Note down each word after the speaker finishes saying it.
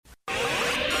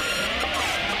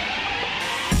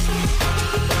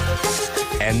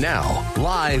And now,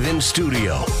 live in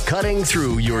studio, cutting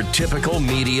through your typical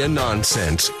media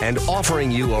nonsense and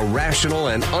offering you a rational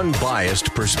and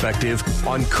unbiased perspective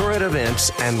on current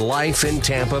events and life in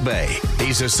Tampa Bay.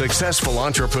 He's a successful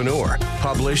entrepreneur,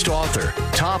 published author,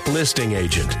 top listing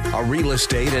agent, a real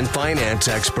estate and finance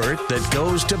expert that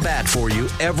goes to bat for you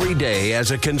every day as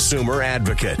a consumer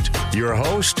advocate. Your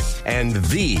host and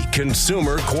the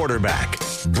consumer quarterback,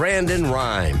 Brandon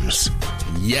Rhymes.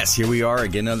 Yes, here we are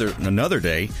again, another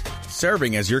day,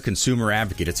 serving as your consumer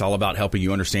advocate. It's all about helping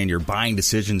you understand your buying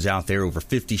decisions out there. Over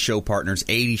 50 show partners,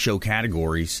 80 show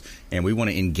categories, and we want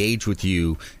to engage with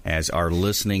you as our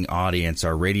listening audience,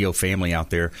 our radio family out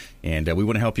there, and we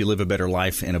want to help you live a better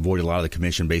life and avoid a lot of the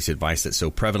commission-based advice that's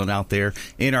so prevalent out there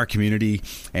in our community.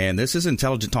 And this is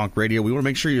Intelligent Talk Radio. We want to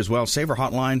make sure you as well save our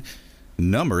hotline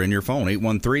number in your phone,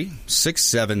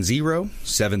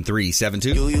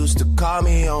 813-670-7372. You used to call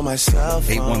me on my cell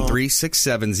phone.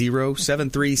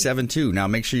 813-670-7372. Now,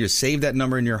 make sure you save that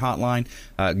number in your hotline.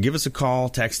 Give us a call,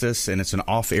 text us, and it's an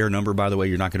off-air number, by the way.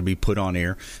 You're not going to be put on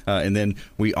air. And then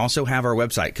we also have our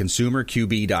website,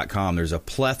 consumerqb.com. There's a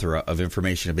plethora of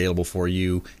information available for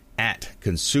you at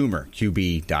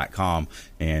consumerqb.com.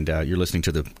 And you're listening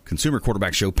to the Consumer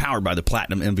Quarterback Show, powered by the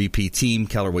Platinum MVP team,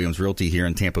 Keller Williams Realty here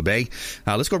in Tampa Bay.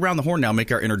 Let's go around the horn now,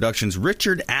 make our introductions.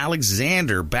 Richard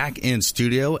Alexander back in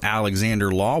studio.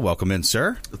 Alexander Law, welcome in,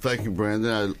 sir. Thank you,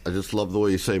 Brandon. I just love the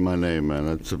way you say my name, man.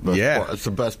 That's the best part. That's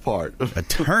the best part.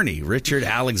 Attorney Richard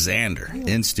Alexander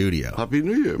in studio. Happy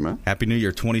New Year, man. Happy New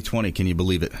Year 2020. Can you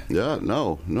believe it? Yeah,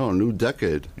 no, new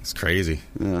decade. It's crazy.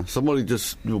 Yeah, somebody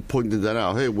just pointed that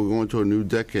out. Hey, we're going to a new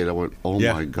decade. I went,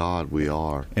 my God, we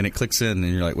are. And it clicks in,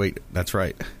 and you're like, wait, that's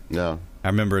right. Yeah. I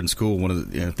remember in school,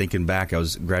 thinking back, I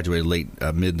was graduated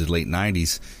mid to late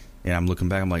 90s, and I'm looking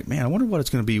back, I'm like, man, I wonder what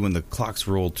it's going to be when the clocks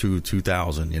roll to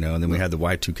 2000, and then we had the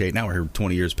Y2K. Now we're here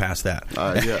 20 years past that.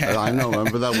 Yeah, I know.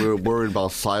 Remember that? We were worried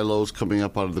about silos coming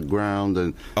up out of the ground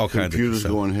and all computers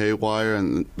going haywire,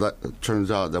 and that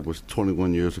turns out that was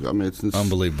 21 years ago. I mean, it's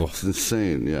unbelieliable. It's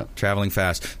insane, yeah. Traveling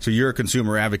fast. So you're a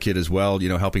consumer advocate as well,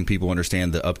 helping people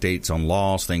understand the updates on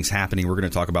laws, things happening. We're going to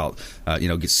talk about,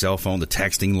 get cell phone, the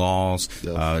texting laws,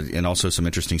 yes. And also some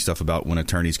interesting stuff about when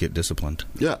attorneys get disciplined.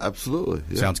 Yeah, absolutely.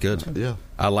 Yeah. Sounds good. Yeah.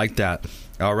 I like that.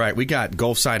 All right. We got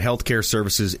Gulfside Healthcare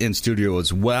Services in studio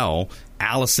as well.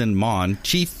 Allison Mon,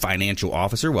 Chief Financial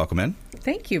Officer. Welcome in.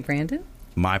 Thank you, Brandon.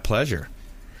 My pleasure.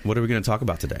 What are we going to talk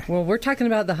about today? Well, we're talking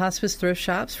about the hospice thrift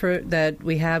shops that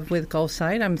we have with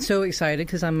Gulfside. I'm so excited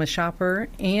because I'm a shopper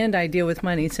and I deal with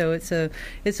money, so it's a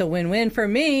win-win for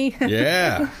me.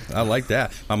 Yeah, I like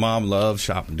that. My mom loves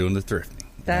shopping, doing the thrifting.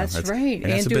 That's right,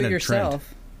 and do it yourself.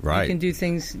 Trend. Right. You can do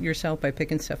things yourself by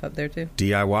picking stuff up there, too.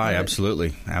 DIY,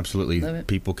 absolutely. Absolutely.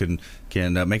 People can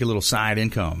make a little side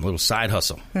income, a little side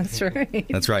hustle. That's right.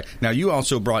 That's right. Now, you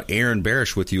also brought Aaron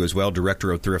Barish with you as well,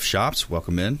 Director of Thrift Shops.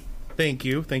 Welcome in. Thank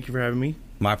you. Thank you for having me.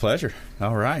 My pleasure.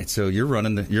 All right. So you're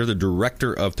the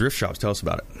Director of Thrift Shops. Tell us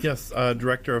about it. Yes,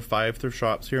 Director of 5 thrift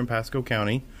shops here in Pasco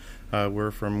County.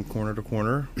 We're from corner to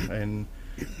corner, and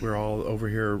we're all over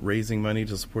here raising money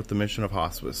to support the mission of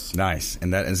hospice. Nice.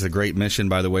 And that is a great mission,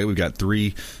 by the way. We've got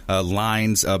 3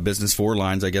 lines of business, 4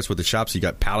 lines, I guess, with the shops. You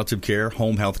got palliative care,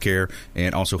 home health care,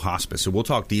 and also hospice. So we'll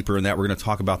talk deeper in that. We're going to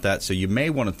talk about that. So you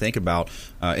may want to think about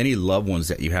any loved ones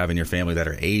that you have in your family that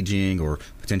are aging or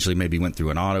potentially maybe went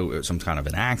through some kind of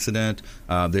an accident.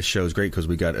 This show is great because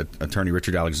we got Attorney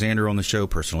Richard Alexander on the show,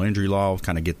 personal injury law,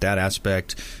 kind of get that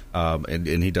aspect. And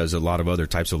he does a lot of other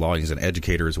types of law. He's an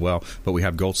educator as well. But we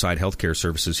have Gulfside Healthcare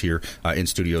Services here in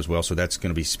studio as well. So that's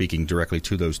going to be speaking directly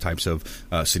to those types of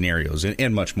scenarios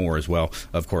and much more as well,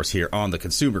 of course, here on the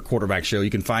Consumer Quarterback Show. You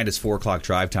can find us 4 o'clock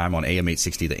drive time on AM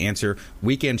 860 The Answer,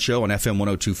 weekend show on FM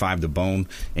 102.5 The Bone.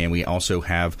 And we also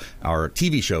have our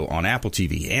TV show on Apple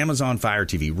TV, Amazon Fire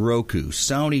TV, Roku,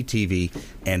 Sony TV,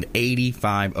 and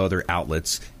 85 other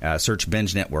outlets. Search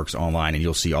Binge Networks online, and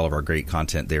you'll see all of our great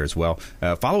content there as well.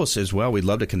 Follow us as well. We'd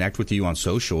love to connect with you on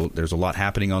social. There's a lot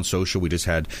happening on social. We just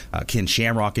had Ken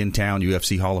Shamrock in town,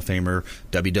 UFC Hall of Famer,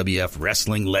 WWF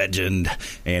wrestling legend,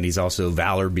 and he's also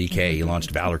Valor BK. He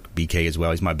launched Valor BK as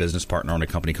well. He's my business partner on a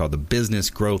company called the Business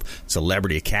Growth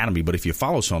Celebrity Academy. But if you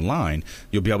follow us online,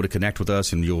 you'll be able to connect with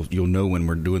us, and you'll know when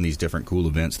we're doing these different cool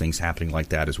events, things happening like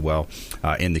that as well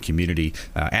in the community.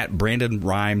 At Brandon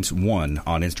Rhymes 1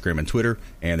 on Instagram and Twitter,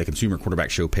 and the Consumer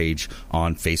Quarterback Show page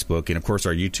on Facebook. And, of course,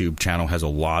 our YouTube channel has a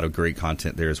lot of great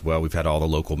content there as well. We've had all the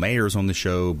local mayors on the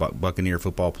show, Buck Buccaneer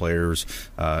football players,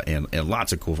 and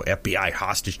lots of cool FBI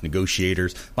hostage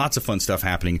negotiators. Lots of fun stuff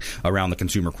happening around the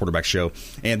Consumer Quarterback Show.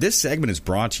 And this segment is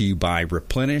brought to you by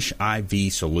Replenish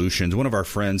IV Solutions, one of our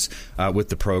friends with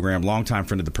the program, longtime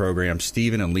friend of the program,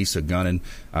 Stephen and Lisa Gunnan,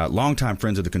 longtime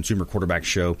friends of the Consumer Quarterback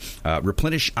Show.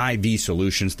 Replenish IV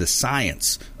Solutions, the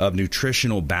science of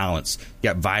nutritional balance. You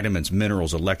got vitamins,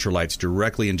 minerals, electrolytes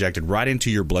directly injected right into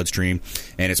your bloodstream,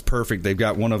 and it's perfect. They've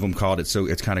got one of them called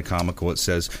it's kind of comical. It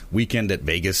says "Weekend at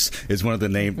Vegas" is one of the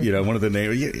name. One of the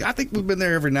names. I think we've been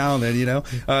there every now and then. You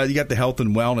got the health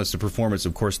and wellness, the performance.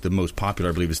 Of course, the most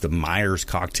popular, I believe, is the Myers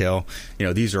cocktail.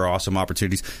 These are awesome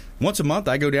opportunities. Once a month,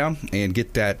 I go down and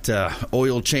get that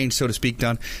oil change, so to speak,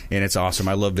 done, and it's awesome.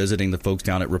 I love visiting the folks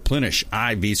down at Replenish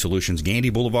IV Solutions, Gandy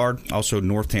Boulevard, also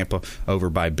North Tampa, over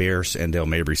by Bears and Del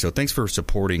Mabry. So thanks for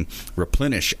supporting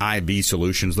Replenish IV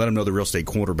Solutions. Let them know the Real Estate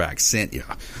Quarterback sent you.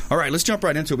 All right, let's jump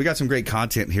right into it. We got some great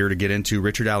content here to get into.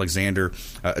 Richard Alexander,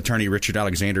 attorney Richard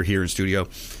Alexander here in studio.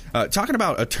 Talking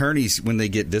about attorneys when they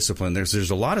get disciplined, there's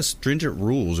a lot of stringent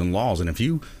rules and laws, and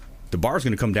the bar's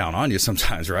going to come down on you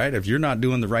sometimes, right? If you're not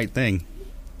doing the right thing,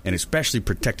 and especially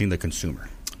protecting the consumer.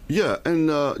 Yeah,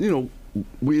 and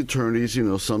we attorneys,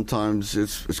 sometimes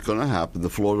it's going to happen. The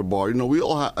Florida bar,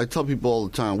 I tell people all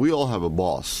the time, we all have a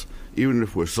boss, even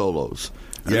if we're solos.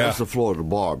 And that's the Florida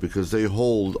bar, because they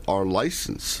hold our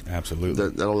license. Absolutely.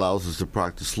 That allows us to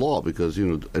practice law, because,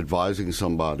 advising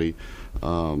somebody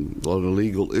on a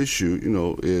legal issue,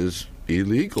 is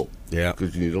illegal. Yeah.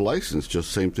 Because you need a license.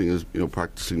 Just same thing as,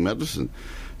 practicing medicine.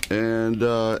 And,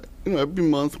 every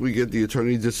month we get the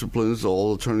attorney disciplines,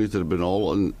 all attorneys that have been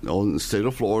all in the state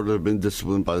of Florida have been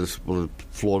disciplined by the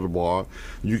Florida bar.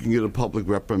 You can get a public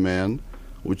reprimand,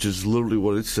 which is literally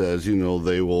what it says.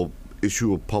 They will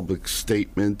issue a public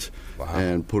statement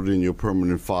and put it in your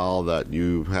permanent file that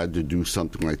you had to do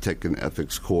something like take an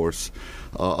ethics course.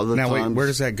 Wait, where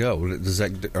does that go?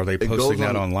 Are they posting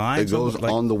that online? It goes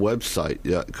on the website,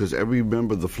 because every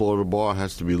member of the Florida Bar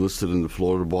has to be listed in the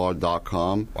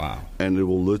FloridaBar.com. Wow. And it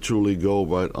will literally go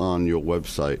right on your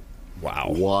website. Wow.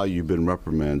 Why you've been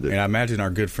reprimanded. And I imagine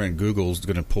our good friend Google's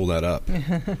going to pull that up.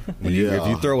 If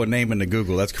you throw a name into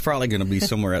Google, that's probably going to be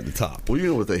somewhere at the top. Well, you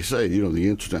know what they say, the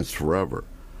internet's forever.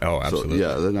 Oh, absolutely.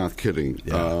 So, they're not kidding.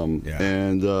 Yeah.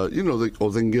 And, they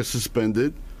can get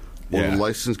suspended, or the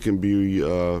license can be,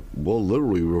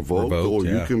 literally revoked, or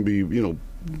you can be,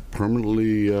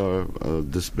 permanently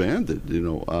disbanded,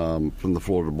 from the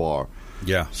Florida Bar.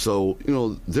 Yeah. So,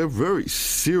 there are very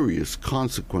serious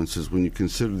consequences when you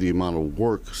consider the amount of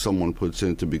work someone puts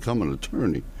in to become an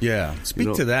attorney. Yeah.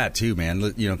 Speak to that, too,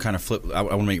 man. Kind of flip. I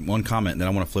want to make one comment, and then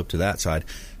I want to flip to that side.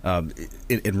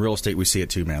 In real estate, we see it,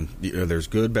 too, man. There's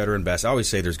good, better, and best. I always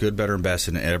say there's good, better, and best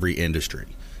in every industry.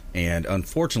 And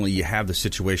unfortunately, you have the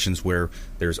situations where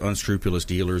there's unscrupulous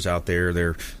dealers out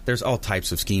there. There's all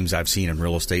types of schemes I've seen in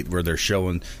real estate where they're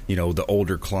showing, the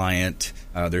older client.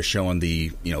 They're showing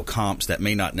the, comps that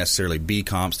may not necessarily be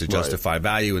comps to justify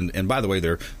value. And by the way,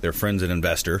 they're friends and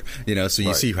investor, so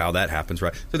you see how that happens,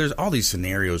 right? So there's all these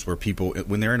scenarios where people,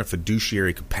 when they're in a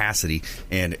fiduciary capacity,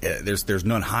 and there's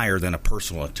none higher than a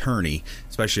personal attorney,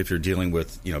 especially if you're dealing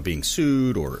with, being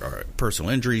sued or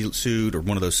personal injury sued, or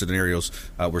one of those scenarios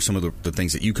where some of the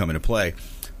things that you come into play.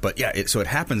 But so it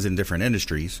happens in different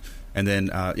industries, and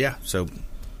then so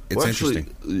it's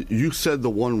interesting. You said the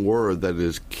one word that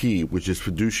is key, which is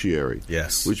fiduciary.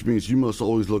 Yes, which means you must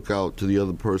always look out to the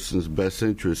other person's best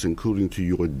interest, including to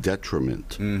your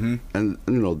detriment. Mm-hmm. And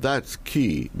that's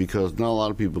key, because not a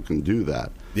lot of people can do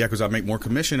that. Yeah, because I make more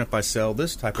commission if I sell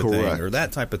this type of thing or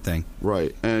that type of thing.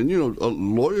 Right. And,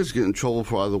 lawyers get in trouble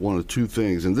for either one of two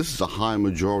things, and this is a high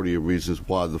majority of reasons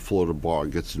why the Florida Bar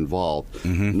gets involved.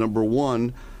 Mm-hmm. Number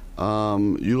one,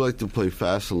 you like to play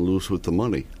fast and loose with the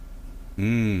money.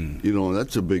 And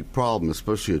that's a big problem,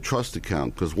 especially a trust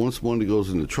account, because once money goes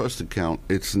in the trust account,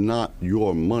 it's not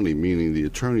your money, meaning the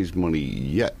attorney's money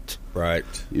yet. Right.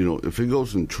 If it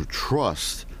goes into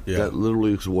trust, that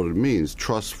literally is what it means,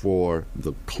 trust for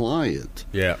the client.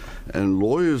 Yeah. And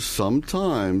lawyers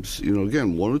sometimes,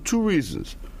 again, one of two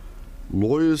reasons.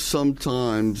 Lawyers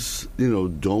sometimes,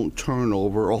 don't turn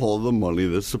over all the money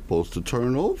they're supposed to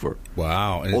turn over.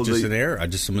 Wow. And it's just an error,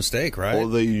 just a mistake, right? Or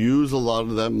they use a lot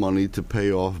of that money to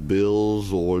pay off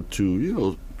bills, or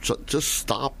to, just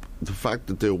stop the fact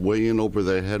that they're way in over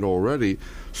their head already,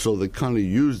 so they kind of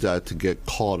use that to get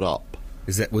caught up.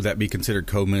 Would that be considered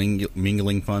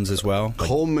co-mingling funds as well?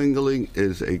 Co-mingling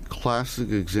is a classic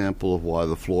example of why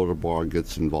the Florida Bar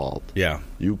gets involved. Yeah.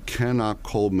 You cannot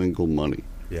co-mingle money.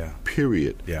 Yeah.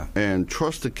 Period. Yeah. And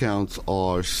trust accounts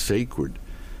are sacred.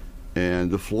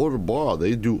 And the Florida Bar,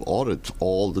 they do audits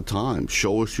all the time.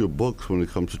 Show us your books when it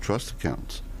comes to trust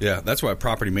accounts. Yeah, that's why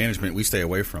property management, we stay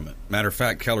away from it. Matter of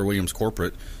fact, Keller Williams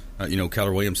Corporate,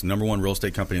 Keller Williams, number one real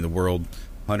estate company in the world,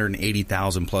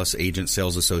 180,000 plus agents,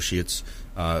 sales associates.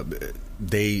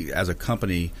 They, as a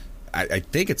company, I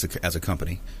think it's as a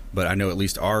company, but I know at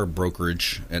least our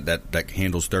brokerage that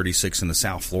handles 36 in the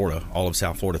South Florida, all of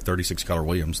South Florida, 36 Keller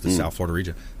Williams, the South Florida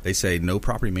region, they say no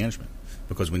property management.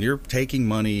 Because when you're taking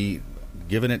money,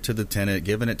 giving it to the tenant,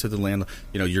 giving it to the landlord,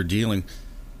 you're dealing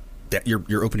that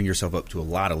you're opening yourself up to a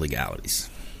lot of legalities.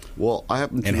 Well, I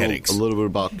happen to know a little bit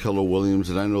about Keller Williams,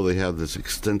 and I know they have this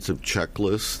extensive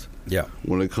checklist. Yeah.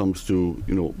 When it comes to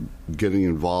getting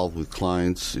involved with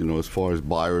clients, as far as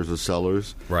buyers or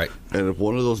sellers. Right. And if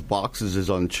one of those boxes is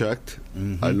unchecked,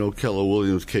 I know Keller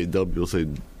Williams KW will say,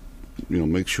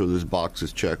 make sure this box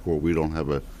is checked, or we don't have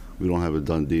a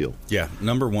done deal. Yeah,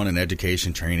 number one in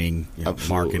education, training,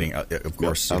 marketing, of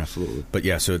course. Yeah, absolutely. But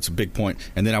yeah, so it's a big point.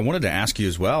 And then I wanted to ask you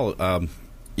as well,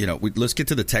 let's get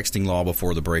to the texting law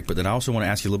before the break, but then I also want to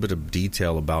ask you a little bit of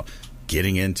detail about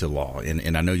getting into law.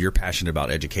 And I know you're passionate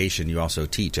about education. You also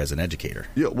teach as an educator.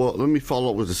 Yeah, well, let me follow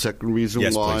up with the second reason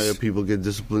why people get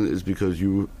disciplined is because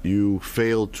you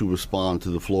failed to respond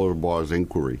to the Florida Bar's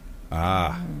inquiry.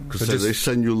 Because they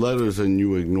send you letters and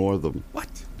you ignore them. What?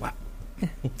 Wow.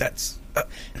 That's let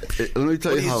me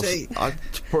tell you how.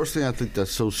 Personally, I think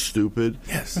that's so stupid.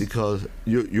 Yes, because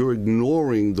you're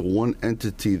ignoring the one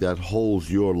entity that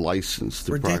holds your license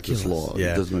to practice law.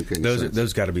 Yeah. It doesn't make any sense.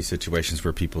 Those got to be situations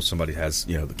where somebody has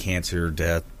the cancer,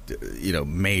 death,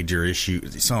 major issue,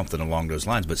 something along those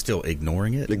lines, but still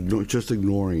ignoring it. Just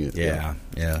ignoring it. Yeah.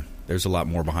 There's a lot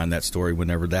more behind that story.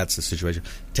 Whenever that's the situation,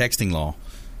 texting law.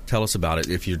 Tell us about it.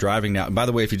 If you're driving now, by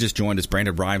the way, if you just joined us,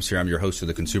 Brandon Rhymes here. I'm your host of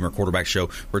the Consumer Quarterback Show.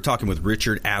 We're talking with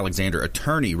Richard Alexander,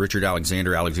 attorney Richard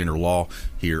Alexander Law,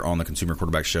 here on the Consumer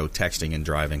Quarterback Show, texting and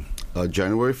driving.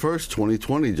 January 1st,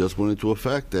 2020 just went into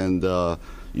effect. And,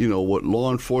 what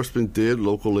law enforcement did,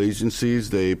 local agencies,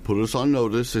 they put us on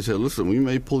notice. They said, listen, we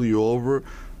may pull you over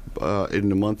in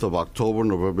the month of October,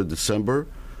 November, December,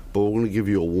 but we're going to give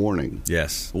you a warning.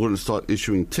 Yes. We're going to start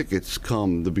issuing tickets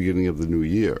come the beginning of the new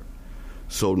year.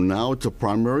 So now it's a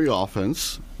primary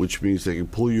offense, which means they can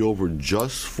pull you over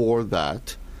just for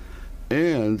that.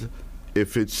 And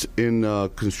if it's in a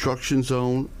construction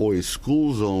zone or a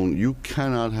school zone, you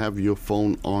cannot have your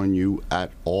phone on you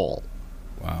at all.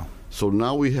 Wow. So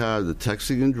now we have the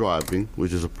texting and driving,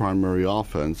 which is a primary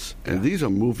offense. And these are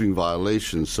moving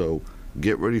violations, so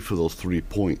get ready for those 3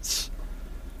 points.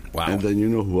 Wow. And then you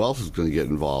know who else is going to get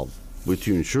involved. Which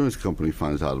your insurance company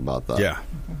finds out about that.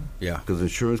 Yeah. Because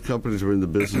insurance companies are in the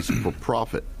business for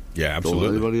profit. Yeah, absolutely.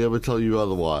 Don't anybody ever tell you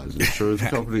otherwise. Insurance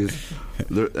companies,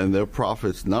 their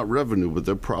profits, not revenue, but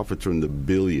their profits are in the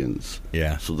billions.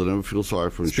 Yeah. So they never feel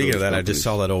sorry for insurance Speaking of that, companies. I just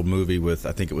saw that old movie with,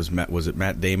 I think it was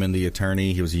Matt Damon, the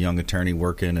attorney? He was a young attorney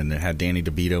working, and it had Danny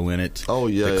DeVito in it. Oh,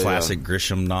 yeah. The classic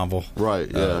Grisham novel.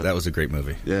 Right, yeah. That was a great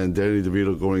movie. Yeah, and Danny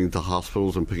DeVito going into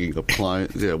hospitals and picking up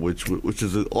clients, which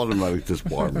is an automatic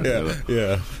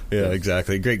disbarment. Yeah,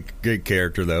 exactly. Great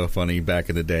character, though. Funny back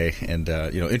in the day. And,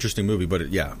 interesting movie, but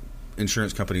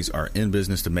insurance companies are in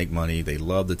business to make money. They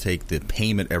love to take the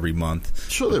payment every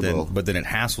month. Sure, they will. But then it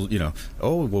hassles,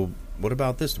 what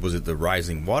about this? Was it the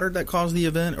rising water that caused the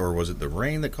event, or was it the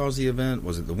rain that caused the event?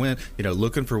 Was it the wind?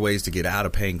 Looking for ways to get out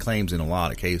of paying claims in a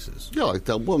lot of cases. Yeah, like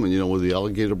that woman, where the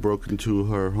alligator broke into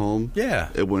her home. Yeah.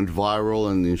 It went viral,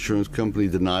 and the insurance company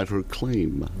denied her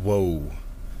claim. Whoa.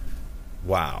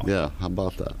 Wow. Yeah, how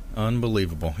about that?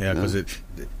 Unbelievable. Yeah, because it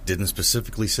didn't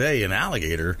specifically say an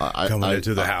alligator coming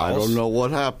into the house. I don't know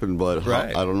what happened, but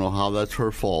right. I don't know how that's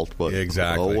her fault. But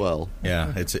exactly. Oh well.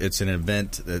 Yeah, it's an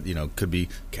event that could be a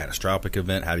catastrophic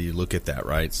event. How do you look at that,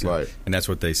 right? So, right. And that's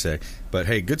what they say. But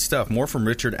hey, good stuff. More from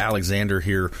Richard Alexander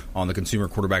here on the Consumer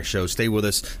Quarterback Show. Stay with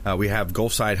us. We have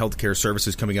Gulfside Healthcare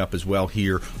Services coming up as well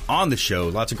here on the show.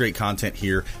 Lots of great content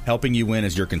here, helping you win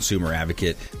as your consumer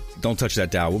advocate. Don't touch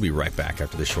that dial. We'll be right back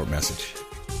after this short message.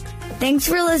 Thanks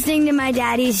for listening to My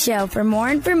Daddy's Show. For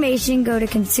more information, go to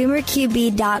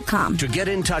ConsumerQB.com. To get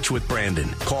in touch with Brandon,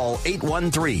 call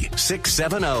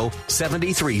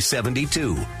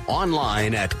 813-670-7372.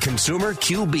 Online at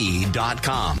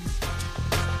ConsumerQB.com.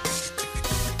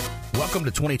 Welcome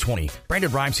to 2020. Brandon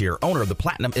Rhymes here, owner of the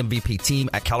Platinum MVP team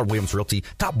at Keller Williams Realty,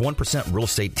 top 1% real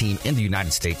estate team in the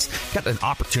United States. Got an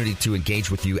opportunity to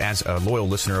engage with you as a loyal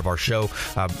listener of our show.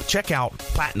 Check out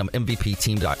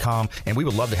PlatinumMVPteam.com, and we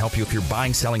would love to help you if you're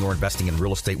buying, selling, or investing in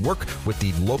real estate. Work with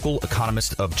the local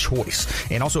economist of choice.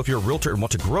 And also, if you're a realtor and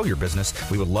want to grow your business,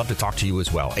 we would love to talk to you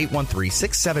as well.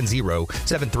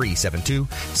 813-670-7372,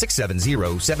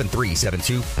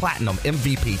 670-7372,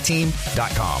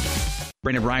 PlatinumMVPteam.com.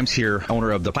 Brandon Rhymes here,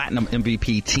 owner of the Platinum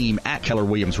MVP team at Keller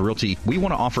Williams Realty. We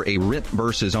want to offer a rent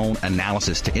versus own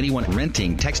analysis to anyone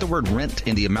renting. Text the word rent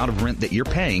and the amount of rent that you're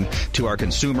paying to our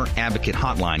consumer advocate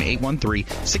hotline,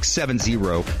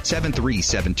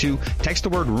 813-670-7372. Text the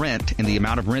word rent and the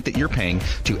amount of rent that you're paying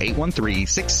to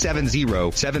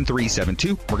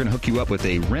 813-670-7372. We're going to hook you up with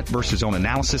a rent versus own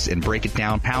analysis and break it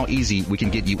down how easy we can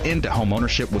get you into home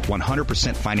ownership with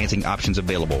 100% financing options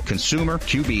available.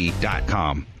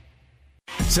 ConsumerQB.com.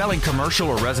 Selling commercial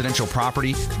or residential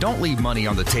property? Don't leave money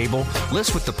on the table.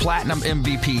 List with the Platinum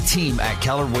MVP team at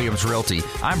Keller Williams Realty.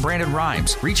 I'm Brandon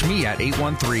Rhymes. Reach me at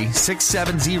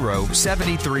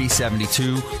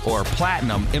 813-670-7372 or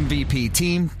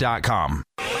PlatinumMVPteam.com.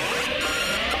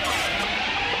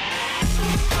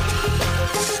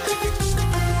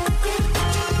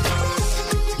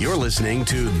 You're listening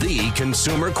to The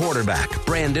Consumer Quarterback,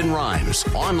 Brandon Rhymes,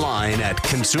 online at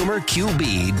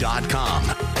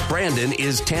ConsumerQB.com. Brandon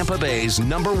is Tampa Bay's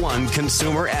 #1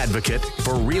 consumer advocate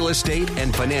for real estate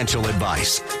and financial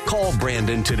advice. Call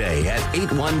Brandon today at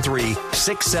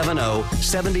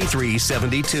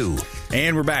 813-670-7372.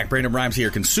 And we're back. Brandon Rhymes here,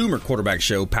 Consumer Quarterback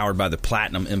Show, powered by the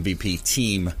Platinum MVP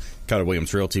team, Keller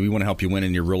Williams Realty. We want to help you win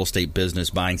in your real estate business,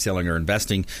 buying, selling, or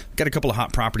investing. Got a couple of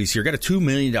hot properties here. Got a $2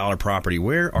 million property.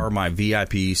 Where are my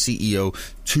VIP CEO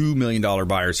 $2 million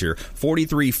buyers here?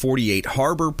 4348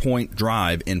 Harbor Point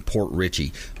Drive in Port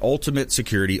Richey. Ultimate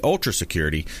security, ultra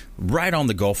security, right on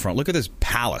the Gulf front. Look at this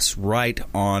palace right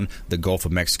on the Gulf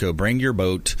of Mexico. Bring your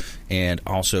boat, and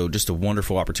also just a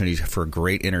wonderful opportunity for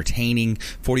great entertaining.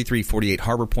 4348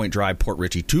 Harbor Point Drive, Port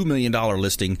Richey. $2 million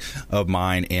listing of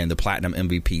mine and the Platinum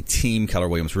MVP team, Keller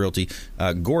Williams Realty.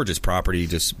 Gorgeous property,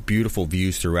 just beautiful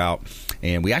views throughout.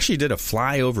 And we actually did a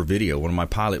flyover video. One of my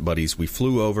pilot buddies, we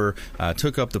flew over,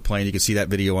 took up the plane. You can see that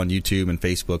video on YouTube and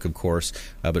Facebook, of course.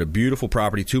 But a beautiful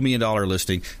property, $2 million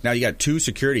listing. Now, you got 2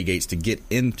 security gates to get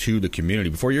into the community.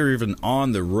 Before you're even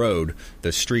on the road,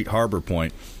 the street Harbor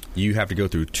Point, you have to go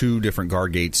through 2 different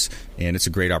guard gates, and it's a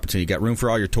great opportunity. You got room for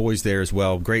all your toys there as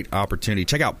well. Great opportunity.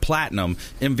 Check out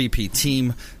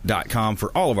PlatinumMVPteam.com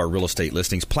for all of our real estate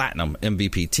listings.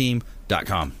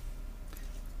 PlatinumMVPteam.com.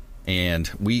 And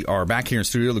we are back here in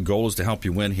studio. The goal is to help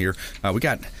you win here. Let's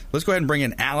go ahead and bring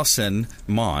in Allison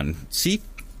Mon, Chief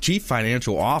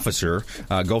Financial Officer,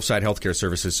 Gulfside Healthcare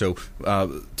Services. So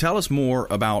tell us more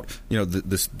about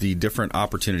the different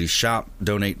opportunities: shop,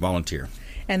 donate, volunteer.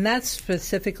 And that's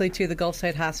specifically to the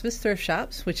Gulfside Hospice Thrift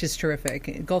Shops, which is terrific.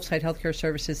 Gulfside Healthcare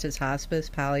Services does hospice,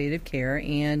 palliative care,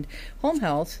 and home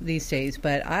health these days.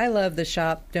 But I love the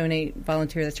shop, donate,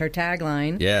 volunteer. That's our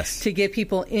tagline. Yes. To get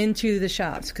people into the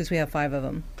shops, because we have 5 of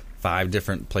them. 5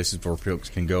 different places where folks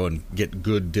can go and get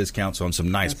good discounts on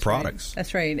some nice products. Right.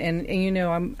 That's right. And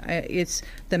it's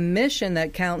the mission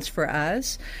that counts for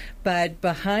us. But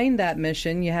behind that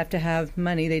mission, you have to have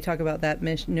money. They talk about that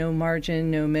mission, no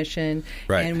margin, no mission.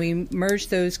 Right. And we merge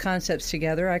those concepts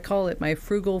together. I call it my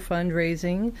frugal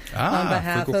fundraising on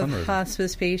behalf of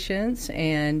hospice patients.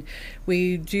 And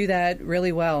we do that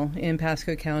really well in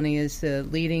Pasco County as the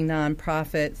leading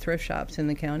nonprofit thrift shops in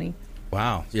the county.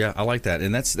 Wow, yeah, I like that,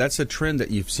 and that's a trend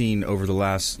that you've seen over the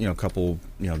last couple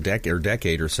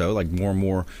decade or so. Like more and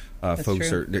more folks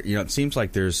true. Are it seems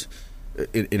like there's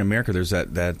in America there's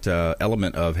that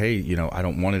element of, hey, I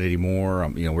don't want it anymore.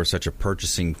 We're such a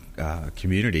purchasing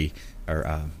community,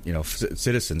 or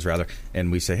citizens rather,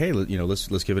 and we say, hey,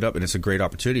 let's give it up, and it's a great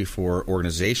opportunity for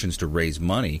organizations to raise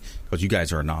money because you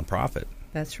guys are a nonprofit.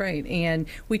 That's right. And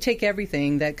we take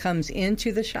everything that comes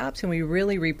into the shops and we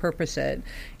really repurpose it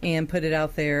and put it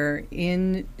out there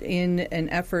in an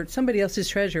effort. Somebody else's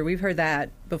treasure. We've heard that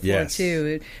before,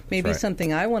 too. It may be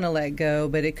something I want to let go,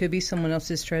 but it could be someone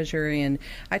else's treasure. And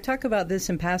I talk about this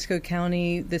in Pasco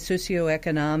County. The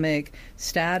socioeconomic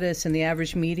status and the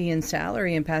average median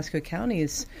salary in Pasco County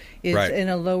is in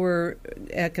a lower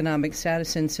economic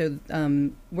status. And so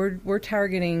we're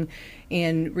targeting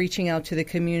and reaching out to the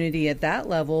community at that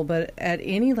level, but at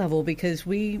any level, because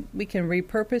we can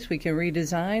repurpose, we can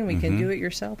redesign, we can do it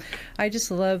yourself. I just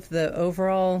love the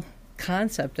overall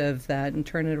concept of that and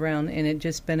turn it around, and it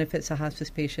just benefits a hospice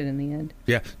patient in the end.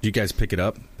 Yeah. Do you guys pick it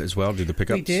up as well? Do the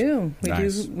pickups? We do.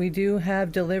 Nice. We do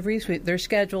have deliveries. They're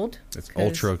scheduled. It's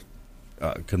ultra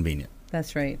convenient.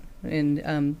 That's right.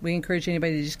 And we encourage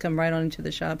anybody to just come right on into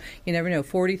the shop. You never know,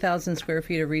 40,000 square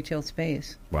feet of retail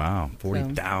space. Wow,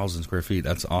 40,000 square feet.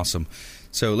 That's awesome.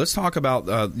 So let's talk about,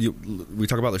 we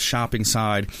talk about the shopping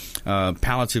side,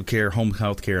 palliative care, home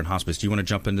health care, and hospice. Do you want to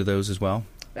jump into those as well?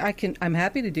 I'm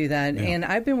happy to do that. Yeah. And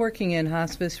I've been working in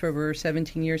hospice for over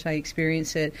 17 years. I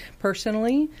experience it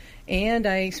personally, and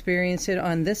I experience it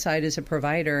on this side as a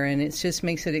provider. And it just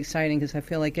makes it exciting because I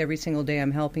feel like every single day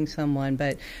I'm helping someone.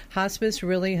 But hospice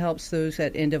really helps those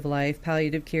at end of life.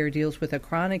 Palliative care deals with a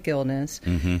chronic illness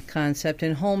concept.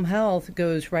 And home health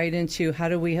goes right into how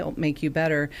do we help make you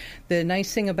better. The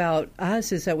nice thing about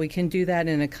us is that we can do that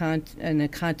in a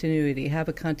continuity, have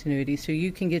a continuity. So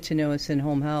you can get to know us in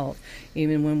home health,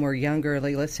 even when we're younger.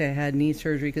 Like, let's say I had knee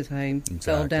surgery because I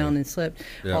fell down and slipped,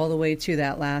 all the way to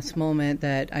that last moment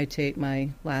that I take my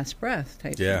last breath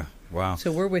type thing. Wow.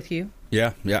 So we're with you.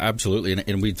 Yeah, absolutely.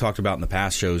 And we talked about in the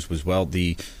past shows as well,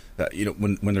 the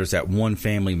when there's that one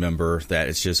family member that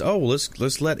it's just,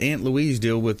 let's let Aunt Louise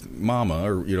deal with Mama,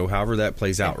 or however that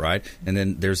plays out, right? And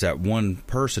then there's that one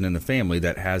person in the family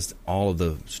that has all of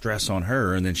the stress on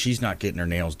her, and then she's not getting her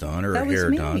nails done or her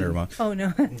hair done. Oh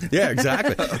no. Yeah,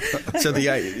 exactly. So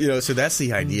so that's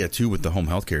the idea too with the home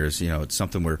health care is it's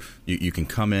something where you can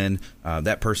come in,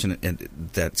 that person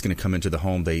that's going to come into the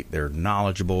home, they're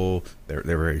knowledgeable, they're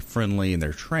very friendly, and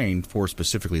they're trained for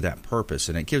specifically that purpose,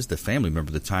 and it gives the family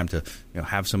member the time to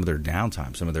have some of their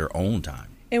downtime, some of their own time.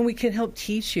 And we can help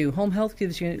teach you. Home health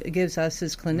gives us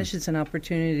as clinicians an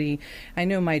opportunity. I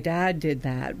know my dad did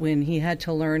that when he had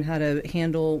to learn how to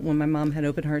handle, when my mom had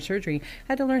open heart surgery,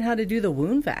 had to learn how to do the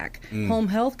wound vac. Home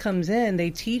health comes in, they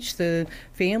teach the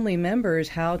family members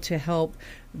how to help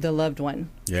the loved one.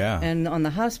 Yeah. And on the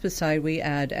hospice side, we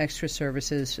add extra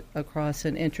services across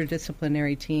an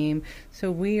interdisciplinary team.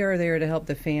 So we are there to help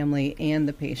the family and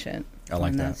the patient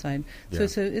on that side. Yeah.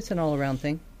 So it's an all-around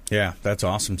thing. Yeah, that's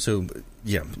awesome. So,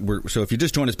 so if you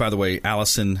just joined us, by the way,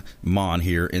 Allison Mon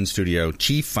here in studio,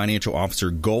 Chief Financial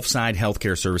Officer, Gulfside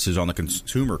Healthcare Services on the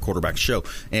Consumer Quarterback Show.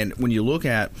 And when you look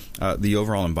at the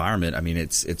overall environment, I mean,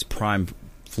 it's prime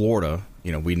Florida.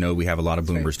 We know we have a lot of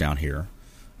boomers down here.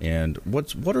 And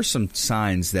what are some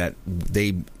signs that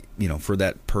they, for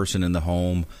that person in the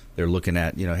home, they're looking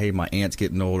at, hey, my aunt's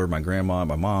getting older, my grandma,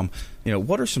 my mom.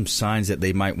 What are some signs that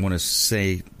they might want to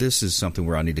say, this is something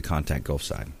where I need to contact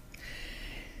Gulfside?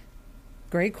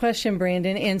 Great question,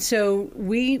 Brandon. And so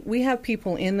we have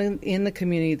people in the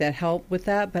community that help with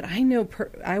that. But I know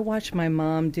I watched my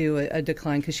mom do a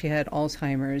decline because she had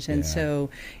Alzheimer's, and so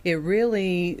it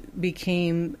really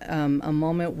became a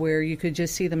moment where you could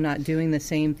just see them not doing the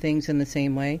same things in the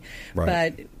same way.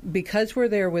 Right. But because we're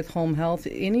there with home health,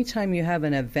 anytime you have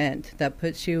an event that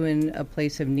puts you in a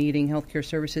place of needing healthcare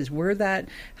services, we're that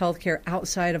healthcare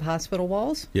outside of hospital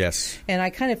walls. Yes. And I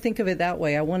kind of think of it that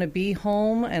way. I want to be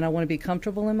home and I want to be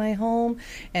comfortable in my home.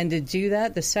 And to do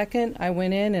that, the second I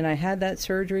went in and I had that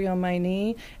surgery on my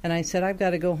knee and I said, I've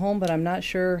got to go home, but I'm not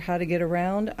sure how to get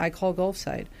around, I call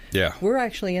Gulfside. Yeah. We're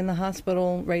actually in the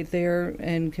hospital right there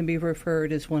and can be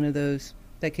referred as one of those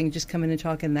that can just come in and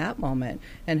talk in that moment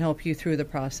and help you through the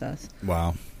process.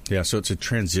 Wow. Yeah, so it's a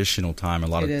transitional time a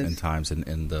lot of times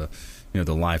in the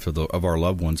the life of our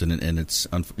loved ones, and it's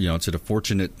it's a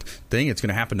fortunate thing. It's going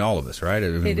to happen to all of us, right?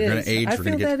 We're going to age. I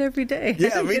feel that every day.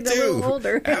 Yeah, me too. A little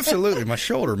older. Absolutely, my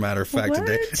shoulder. Matter of fact,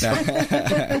 today.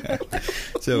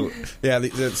 So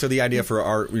the idea for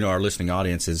our listening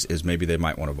audience is maybe they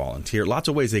might want to volunteer. Lots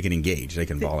of ways they can engage. They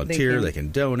can volunteer. They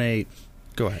can donate.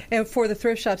 Go ahead. And for the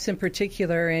thrift shops in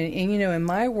particular, and in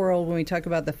my world, when we talk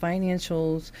about the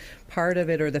financials part of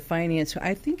it or the finance,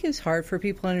 I think it's hard for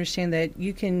people to understand that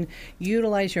you can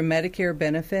utilize your Medicare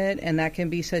benefit, and that can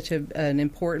be such an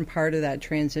important part of that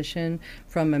transition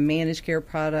from a managed care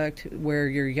product where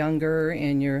you're younger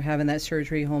and you're having that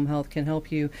surgery. Home health can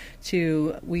help you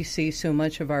to, we see so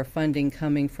much of our funding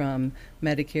coming from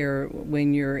Medicare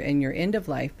when you're in your end of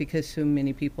life because so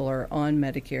many people are on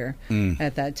Medicare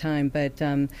at that time. But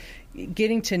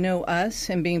getting to know us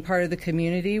and being part of the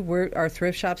community, our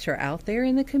thrift shops are out there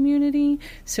in the community,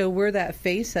 so we're that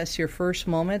face. That's your first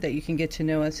moment that you can get to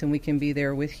know us, and we can be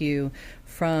there with you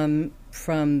from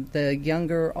the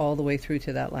younger all the way through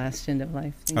to that last end of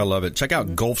life. I love it. Check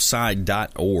out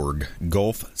gulfside.org,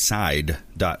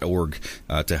 gulfside.org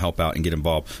to help out and get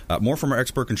involved. More from our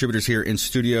expert contributors here in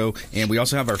studio, and we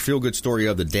also have our feel-good story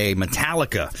of the day.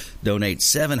 Metallica donates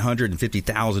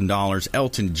 $750,000.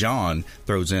 Elton John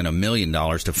throws in $1 million to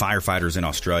firefighters in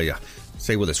Australia.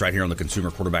 Stay with us right here on the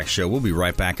Consumer Quarterback Show. We'll be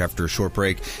right back after a short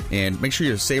break. And make sure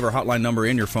you save our hotline number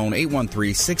in your phone,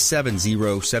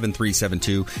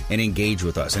 813-670-7372, and engage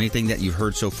with us. Anything that you've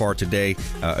heard so far today,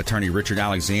 Attorney Richard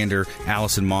Alexander,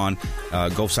 Allison Mon,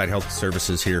 Gulfside Health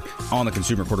Services here on the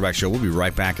Consumer Quarterback Show. We'll be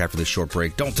right back after this short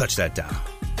break. Don't touch that dial.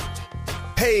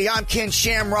 Hey, I'm Ken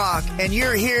Shamrock, and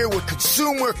you're here with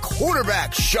Consumer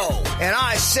Quarterback Show. And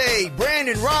I say,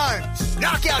 Brandon Rhymes,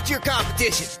 knock out your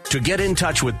competition. To get in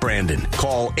touch with Brandon,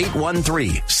 call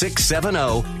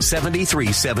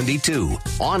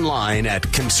 813-670-7372. Online at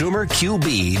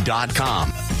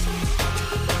consumerqb.com.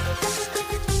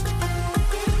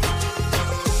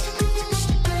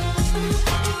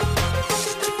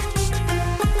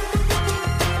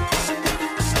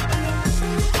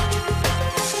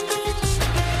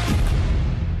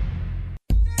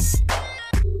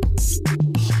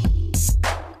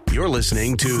 You're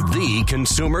listening to the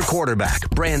Consumer Quarterback,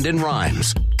 Brandon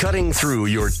Rhymes, cutting through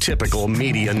your typical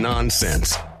media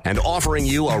nonsense and offering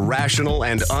you a rational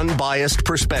and unbiased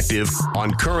perspective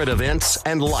on current events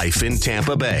and life in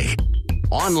Tampa Bay.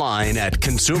 Online at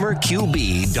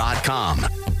consumerqb.com.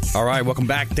 All right, welcome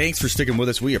back. Thanks for sticking with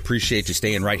us. We appreciate you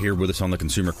staying right here with us on the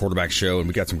Consumer Quarterback Show, and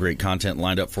we got some great content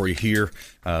lined up for you here.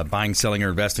 Buying, selling, or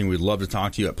investing, we'd love to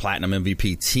talk to you at Platinum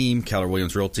MVP Team, Keller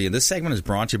Williams Realty. And this segment is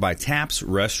brought to you by Taps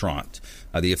Restaurant,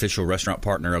 the official restaurant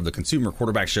partner of the Consumer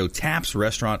Quarterback Show. Taps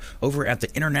Restaurant over at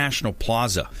the International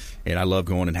Plaza. And I love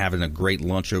going and having a great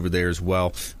lunch over there as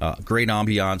well. Great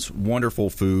ambiance, wonderful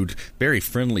food, very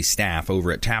friendly staff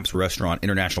over at Taps Restaurant,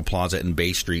 International Plaza in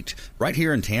Bay Street, right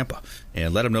here in Tampa.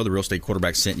 And let them know the Real Estate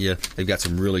Quarterback sent you. They've got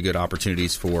some really good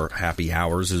opportunities for happy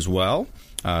hours as well.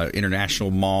 International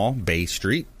Mall, Bay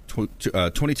Street,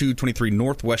 2223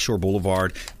 Northwest Shore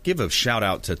Boulevard. Give a shout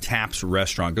out to Taps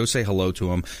Restaurant. Go say hello to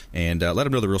them and let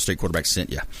them know the Real Estate Quarterback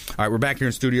sent you. All right, we're back here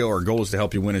in studio. Our goal is to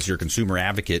help you win as your consumer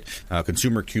advocate.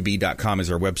 ConsumerQB.com is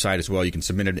our website as well. You can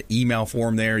submit an email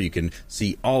form there. You can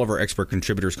see all of our expert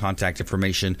contributors' contact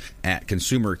information at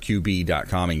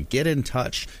ConsumerQB.com and get in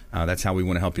touch. That's how we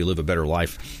want to help you live a better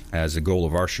life as a goal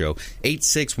of our show.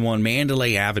 861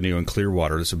 Mandalay Avenue in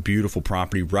Clearwater. It's a beautiful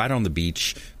property right on the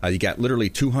beach. You got literally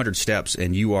 200 steps,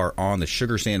 and you are on the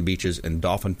sugar sand beaches and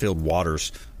dolphin-filled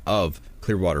waters of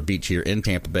Clearwater Beach here in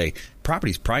Tampa Bay.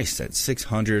 Property's priced at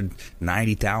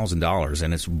 $690,000,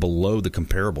 and it's below the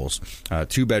comparables.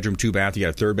 2-bedroom, 2-bath. You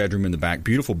got a 3rd bedroom in the back.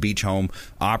 Beautiful beach home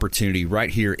opportunity right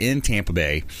here in Tampa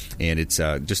Bay, and it's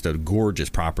just a gorgeous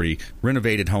property.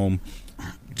 Renovated home.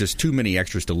 Just too many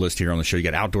extras to list here on the show. You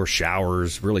got outdoor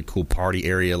showers, really cool party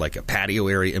area, like a patio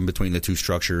area in between the two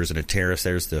structures, and a terrace.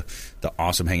 There's the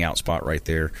awesome hangout spot right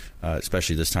there,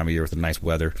 especially this time of year with the nice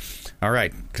weather. All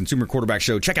right, Consumer Quarterback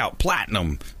Show. Check out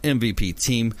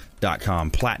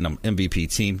PlatinumMVPTeam.com.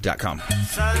 PlatinumMVPTeam.com.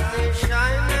 Sun is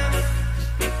shining,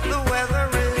 the weather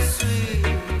is sweet.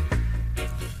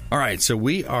 All right, so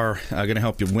we are going to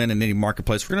help you win in any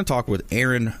marketplace. We're going to talk with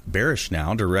Aaron Barish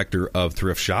now, Director of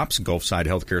Thrift Shops, Gulfside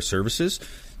Healthcare Services.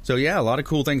 So, yeah, a lot of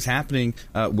cool things happening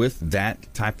with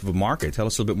that type of a market. Tell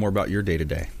us a little bit more about your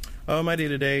day-to-day. My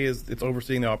day-to-day is it's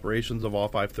overseeing the operations of all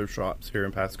 5 thrift shops here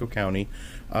in Pasco County.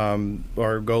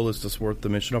 Our goal is to support the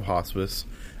mission of hospice,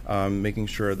 making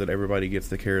sure that everybody gets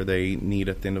the care they need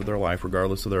at the end of their life,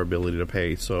 regardless of their ability to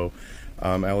pay. So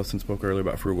Allison spoke earlier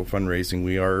about frugal fundraising.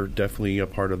 We are definitely a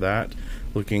part of that,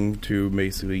 looking to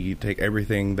basically take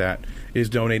everything that is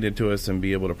donated to us and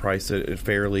be able to price it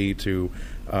fairly to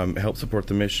help support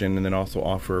the mission, and then also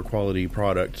offer a quality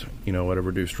product, at a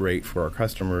reduced rate for our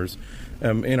customers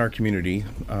in our community,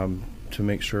 to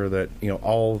make sure that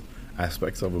all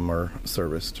aspects of them are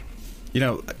serviced. I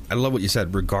love what you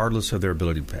said, regardless of their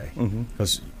ability to pay,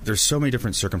 because there's so many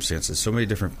different circumstances, so many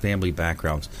different family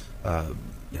backgrounds,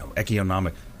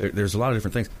 economic. There's a lot of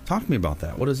different things. Talk to me about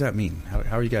that. What does that mean?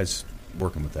 How are you guys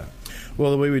working with that?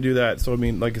 Well, the way we do that, so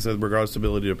like I said, regardless of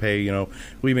ability to pay,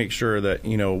 we make sure that,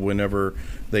 whenever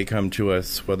they come to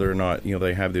us, whether or not,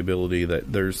 they have the ability, that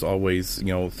there's always,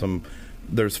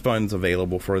 there's funds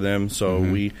available for them. So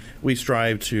we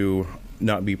strive to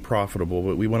not be profitable,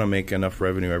 but we want to make enough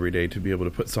revenue every day to be able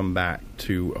to put some back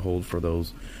to hold for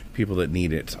those people that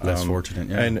need it. Less fortunate,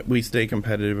 yeah. And we stay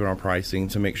competitive in our pricing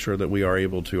to make sure that we are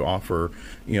able to offer,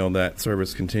 that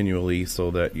service continually,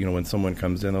 so that, when someone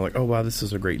comes in, they're like, oh, wow, this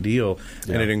is a great deal.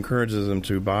 Yeah. And it encourages them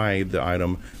to buy the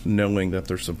item knowing that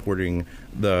they're supporting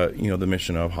the, the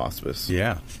mission of hospice.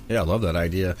 Yeah. Yeah, I love that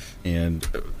idea. And,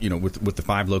 with the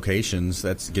 5 locations,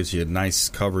 that gives you a nice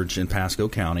coverage in Pasco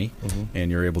County,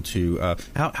 and you're able to,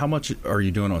 how much are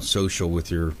you doing on social with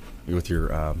your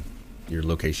your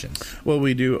locations? Well,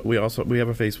 we do. We have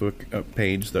a Facebook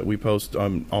page that we post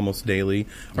almost daily,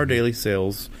 our daily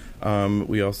sales.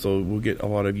 We also will get a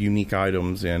lot of unique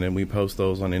items in, and we post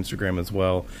those on Instagram as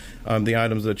well. The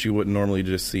items that you wouldn't normally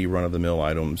just see, run-of-the-mill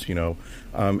items, an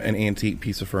antique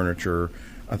piece of furniture,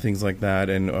 things like that,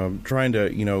 and trying to,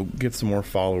 get some more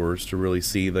followers to really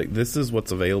see, like, this is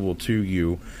what's available to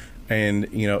you. And,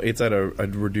 it's at a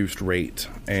reduced rate,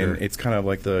 and it's kind of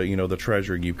like the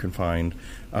treasure you can find.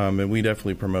 And we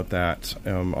definitely promote that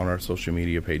on our social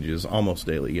media pages almost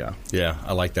daily, yeah. Yeah,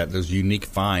 I like that. Those unique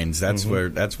finds, that's where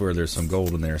there's some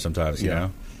gold in there sometimes, you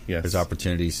know? Yes. There's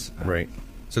opportunities. Right.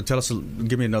 So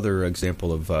give me another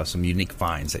example of some unique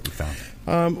finds that you found.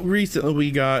 Recently,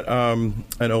 we got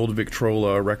an old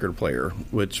Victrola record player,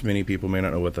 which many people may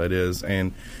not know what that is,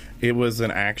 and it was an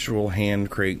actual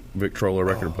hand crank Victrola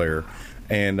record player.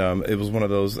 And it was one of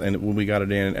those, and when we got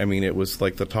it in, I mean, it was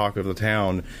like the talk of the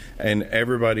town, and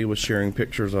everybody was sharing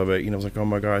pictures of it. It was like, oh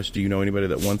my gosh, do you know anybody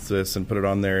that wants this? And put it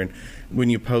on there. And when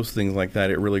you post things like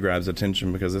that, it really grabs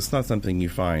attention because it's not something you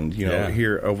find,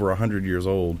 here over 100 years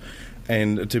old.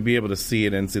 And to be able to see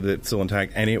it and see that it's still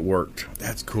intact, and it worked.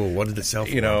 That's cool. What did it sell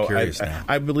for? I'm curious now.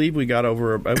 I believe we got it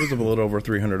was a little over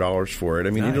 $300 for it.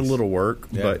 I mean, It did a little work,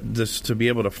 but just to be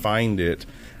able to find it,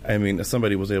 I mean,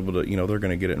 somebody was able to, they're going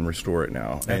to get it and restore it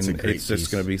now. That's and a great it's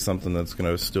just going to be something that's going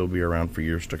to still be around for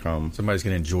years to come. Somebody's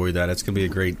going to enjoy that. It's going to be a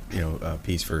great,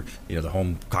 piece for, the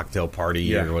home cocktail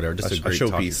party or whatever. Just a great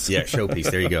showpiece. Yeah,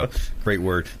 showpiece. There you go. Great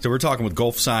word. So we're talking with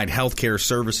Gulfside Healthcare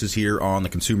Services here on the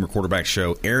Consumer Quarterback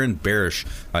Show. Aaron Barish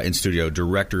in studio,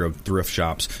 director of thrift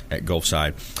shops at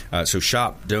Gulfside. So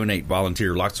shop, donate,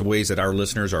 volunteer. Lots of ways that our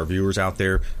listeners, our viewers out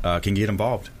there can get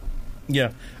involved.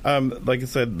 Yeah. Like I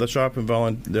said, the shop and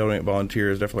donate,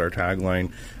 volunteer is definitely our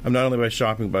tagline. Not only by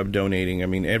shopping, but by donating. I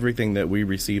mean, everything that we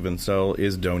receive and sell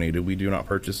is donated. We do not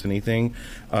purchase anything.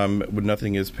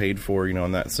 Nothing is paid for,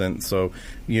 in that sense. So,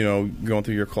 going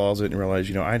through your closet and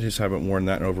realize, I just haven't worn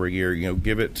that in over a year.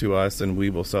 Give it to us and we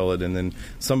will sell it, and then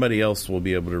somebody else will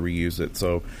be able to reuse it.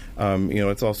 So,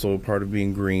 it's also part of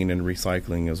being green and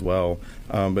recycling as well.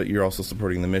 But you're also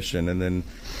supporting the mission. And then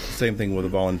same thing with the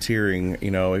volunteering.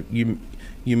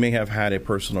 You may have had a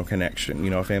personal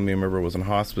connection. A family member was in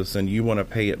hospice and you want to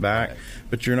pay it back,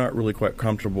 but you're not really quite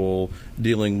comfortable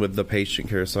dealing with the patient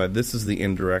care side. This is the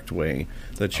indirect way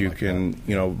that you can,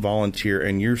 volunteer,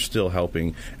 and you're still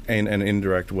helping in an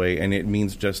indirect way, and it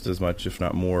means just as much, if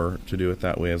not more, to do it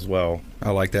that way as well.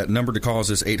 I like that. Number to call is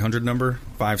this 800 number,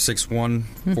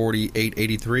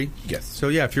 561-4883. Yes. So,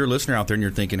 yeah, if you're a listener out there and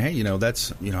you're thinking, hey,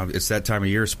 that's, it's that time of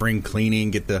year, spring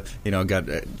cleaning, get the, got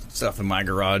stuff in my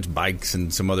garage, bikes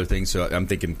and some other things. So I'm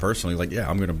thinking personally,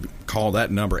 I'm going to call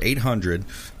that number,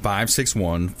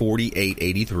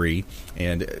 800-561-4883.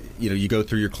 And, you go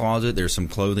through your closet, there's some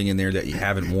clothing in there that you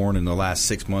haven't worn in the last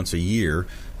 6 months, a year.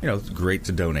 It's great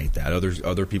to donate that.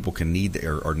 Other people can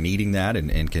are needing that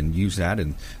and can use that,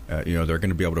 and they're going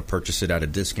to be able to purchase it at a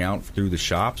discount through the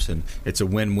shops, and it's a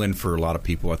win-win for a lot of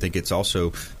people. I think it's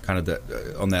also kind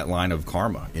of on that line of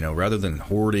karma. Rather than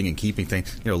hoarding and keeping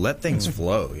things, let things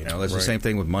flow. That's the same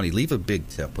thing with money. Leave a big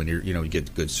tip when you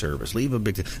get good service. Leave a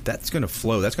big tip. That's going to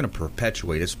flow. That's going to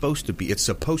perpetuate. It's supposed to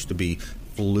be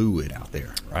fluid out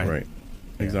there, right? Right.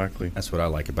 Exactly. That's what I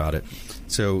like about it.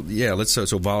 So, yeah,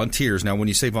 so volunteers. Now, when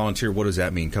you say volunteer, what does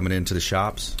that mean? Coming into the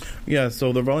shops? Yeah,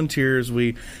 so the volunteers,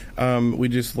 we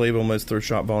just label them as thrift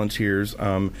shop volunteers.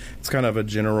 It's kind of a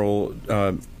general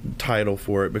title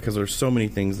for it because there's so many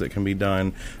things that can be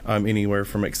done, anywhere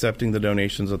from accepting the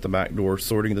donations at the back door,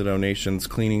 sorting the donations,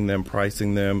 cleaning them,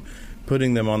 pricing them,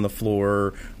 putting them on the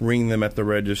floor, ringing them at the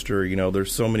register.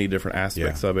 There's so many different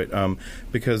aspects of it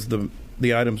because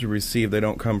the items we receive, they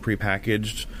don't come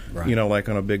prepackaged, like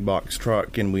on a big box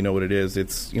truck, and we know what it is.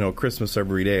 It's, Christmas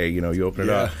every day, you open it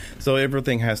up. So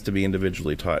everything has to be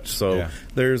individually touched. So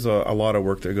there's a lot of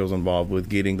work that goes involved with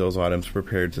getting those items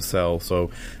prepared to sell. So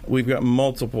we've got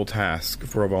multiple tasks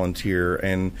for a volunteer,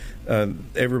 and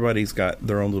everybody's got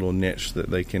their own little niche that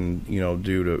they can,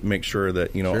 do to make sure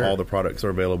that, all the products are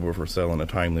available for sale in a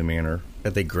timely manner.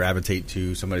 That they gravitate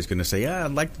to. Somebody's going to say,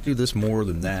 I'd like to do this more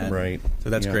than that. Right. So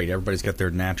that's great. Everybody's got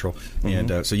their natural.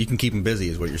 And so you can keep them busy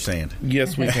is what you're saying.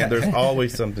 Yes, we can. There's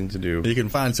always something to do. You can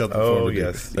find something for them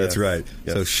to do. That's right.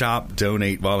 Yes. So shop,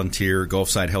 donate, volunteer.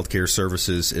 Gulfside Healthcare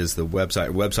Services is the website.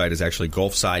 Website is actually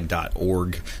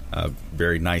gulfside.org.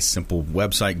 Very nice, simple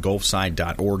website,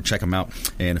 gulfside.org. Check them out.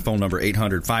 And the phone number,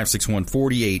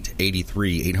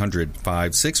 800-561-4883.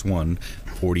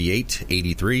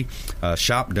 800-561-4883.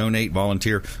 Shop, donate, volunteer.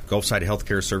 volunteer. Gulfside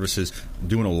Healthcare Services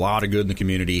doing a lot of good in the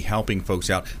community, helping folks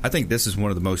out. I think this is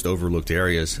one of the most overlooked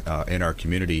areas in our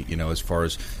community, as far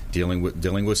as dealing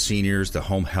with seniors, the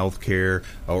home health care,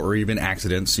 or even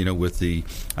accidents, with the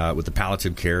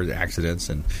palliative care, the accidents,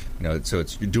 and so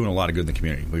you're doing a lot of good in the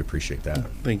community. We appreciate that.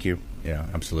 Thank you. Yeah,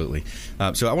 absolutely.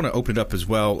 So I want to open it up as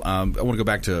well. I want to go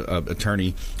back to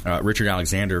attorney Richard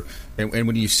Alexander. And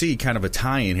when you see kind of a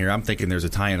tie-in here, I'm thinking there's a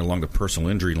tie-in along the personal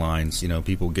injury lines.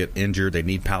 People get injured, they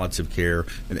need palliative care.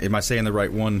 Am I saying the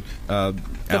right one, Allison?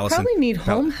 They'll probably need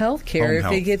home health care if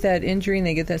health. they get that injury and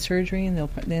they get that surgery, and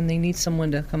then they need someone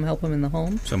to come help them in the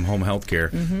home. Some home health care.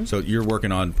 Mm-hmm. So you're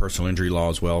working on personal injury law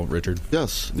as well, Richard?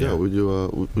 Yes. Yeah, we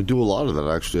do. We do a lot of that,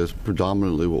 actually. That's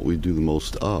predominantly what we do the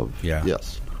most of. Yeah.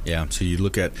 Yes. Yeah, so you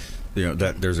look at,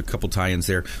 that there's a couple tie-ins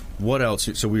there. What else?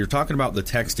 So we were talking about the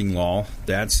texting law.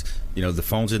 That's, the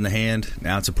phone's in the hand.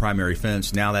 Now it's a primary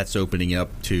offense. Now that's opening up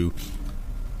to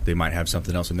they might have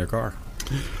something else in their car.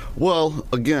 Well,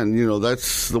 again,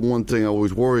 that's the one thing I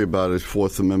always worry about is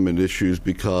Fourth Amendment issues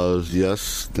because,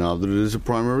 yes, now that it is a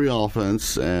primary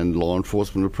offense and law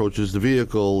enforcement approaches the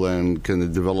vehicle and can they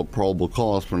develop probable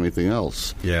cause for anything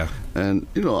else? Yeah. And,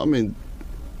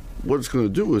 what it's going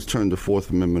to do is turn the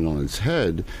Fourth Amendment on its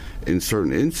head in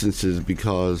certain instances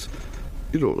because,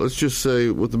 let's just say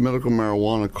with the medical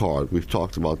marijuana card, we've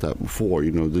talked about that before.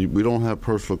 We don't have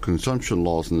personal consumption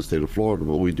laws in the state of Florida,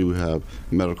 but we do have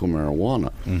medical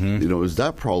marijuana. Mm-hmm. Is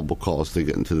that probable cause to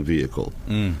get into the vehicle?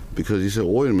 Because you say,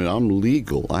 wait a minute, I'm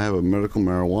legal. I have a medical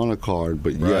marijuana card,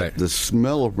 but yet the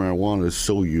smell of marijuana is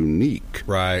so unique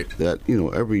that,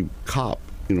 every cop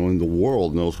in the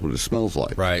world knows what it smells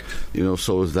like. Right.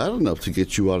 So is that enough to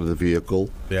get you out of the vehicle?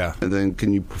 Yeah. And then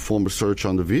can you perform a search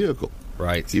on the vehicle?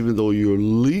 Right. Even though you're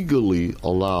legally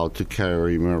allowed to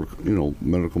carry,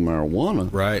 medical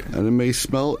marijuana. Right. And it may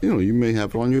smell, you may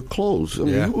have it on your clothes. I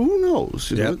mean, who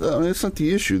knows? It's not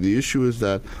the issue. The issue is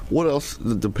that what else,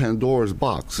 the Pandora's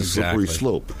box, the slippery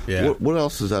slope. Yeah. What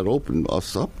else does that open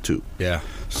us up to? Yeah.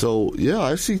 So,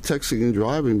 I see texting and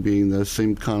driving being the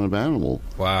same kind of animal.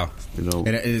 Wow. And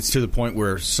it's to the point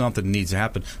where something needs to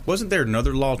happen. Wasn't there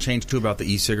another law change, too, about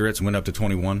the e-cigarettes and went up to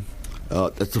 21?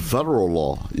 That's a federal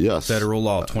law, yes. Federal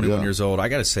law, 21 years old. I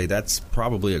got to say, that's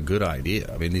probably a good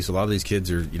idea. I mean, a lot of these kids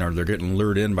are, they're getting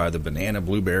lured in by the banana,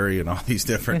 blueberry, and all these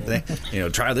different things.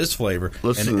 Try this flavor.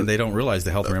 Listen, and they don't realize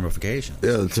the health ramifications.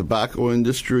 Yeah, the tobacco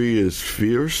industry is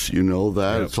fierce. You know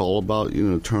that. Yep. It's all about,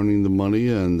 turning the money,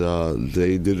 and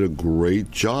they did a great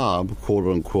job, quote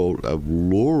unquote, of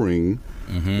luring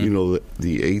the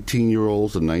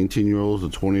 18-year-olds, the 19-year-olds, the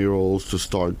 20-year-olds to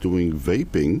start doing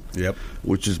vaping,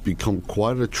 which has become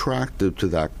quite attractive to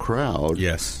that crowd.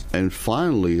 Yes. And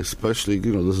finally, especially,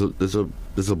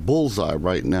 there's a bullseye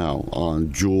right now on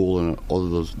Juul and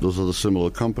all of those other similar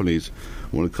companies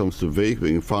when it comes to vaping.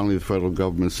 And finally, the federal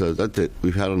government says, that's it.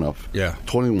 We've had enough. Yeah.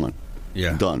 21.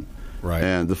 Yeah. Done. Right.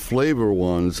 And the flavor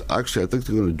ones, actually, I think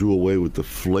they're going to do away with the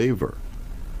flavor.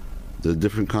 The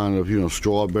different kind of,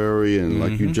 strawberry, and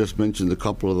like you just mentioned, a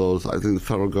couple of those. I think the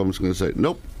federal government's going to say,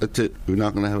 nope, that's it. We're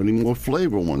not going to have any more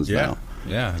flavor ones now.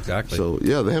 Yeah, exactly. So,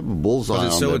 they have a bullseye on their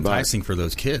back. It's so enticing for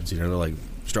those kids. They're like,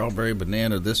 strawberry,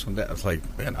 banana, this one, that. It's like,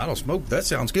 man, I don't smoke. That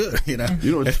sounds good.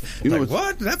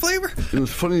 What? That flavor?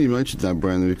 It's funny you mentioned that,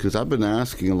 Brandon, because I've been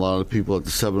asking a lot of people at the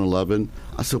 7-Eleven.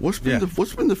 I said, what's been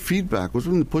the feedback? What's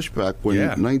been the pushback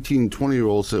when 19,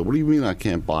 20-year-olds said, what do you mean I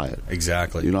can't buy it?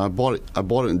 Exactly. I bought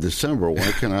it in December.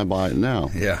 Why can't I buy it now?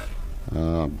 Yeah.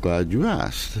 I'm glad you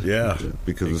asked. Yeah.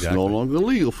 Because it's no longer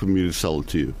legal for me to sell it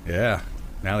to you. Yeah.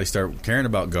 Now they start caring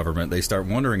about government. They start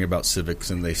wondering about civics,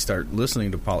 and they start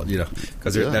listening to politics.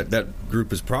 Because that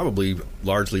group is probably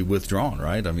largely withdrawn,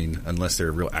 right? I mean, unless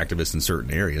they're real activists in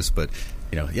certain areas. But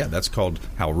that's called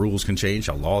how rules can change,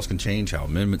 how laws can change, how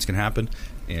amendments can happen.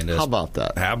 And how about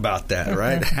that? How about that,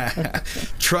 right?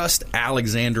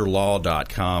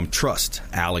 TrustAlexanderLaw.com.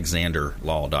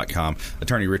 TrustAlexanderLaw.com.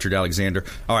 Attorney Richard Alexander.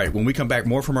 All right, when we come back,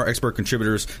 more from our expert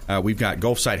contributors. We've got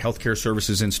Gulfside Healthcare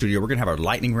Services in studio. We're going to have our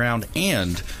lightning round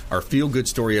and our feel-good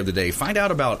story of the day. Find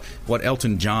out about what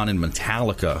Elton John and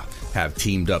Metallica have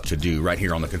teamed up to do right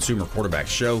here on the Consumer Quarterback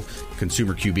Show,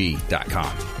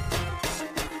 ConsumerQB.com.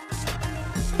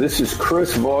 This is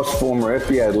Chris Voss, former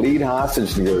FBI lead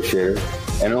hostage negotiator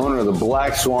and owner of the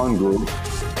Black Swan Group,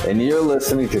 and you're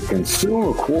listening to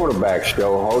Consumer Quarterback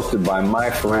Show hosted by my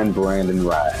friend Brandon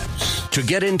Rhymes. To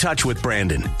get in touch with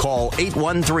Brandon, call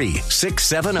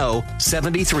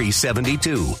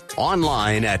 813-670-7372.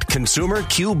 Online at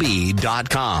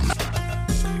ConsumerQB.com.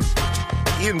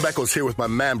 Ian Beckles here with my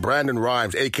man Brandon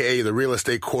Rhymes, a.k.a. the real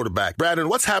estate quarterback. Brandon,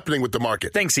 what's happening with the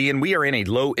market? Thanks, Ian. We are in a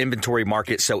low inventory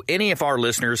market, so any of our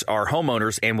listeners are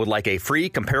homeowners and would like a free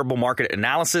comparable market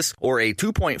analysis or a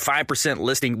 2.5%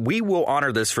 listing, we will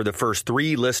honor this for the first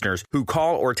 3 listeners who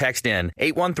call or text in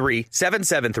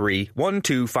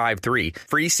 813-773-1253.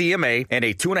 Free CMA and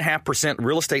a 2.5%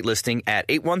 real estate listing at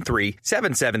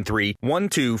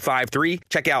 813-773-1253.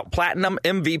 Check out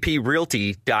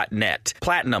PlatinumMVPRealty.net.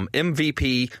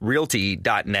 PlatinumMVPRealty.net.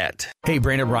 Hey,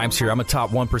 Brandon Rhymes here. I'm a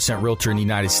top 1% realtor in the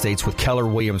United States with Keller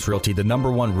Williams Realty, the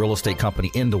 #1 real estate company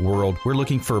in the world. We're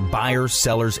looking for buyers,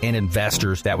 sellers, and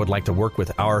investors that would like to work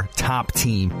with our top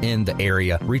team in the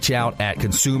area. Reach out at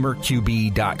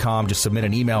ConsumerQB.com. Just submit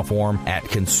an email form at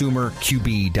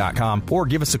ConsumerQB.com or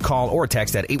give us a call or a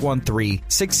text at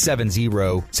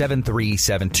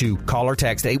 813-670-7372. Call or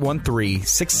text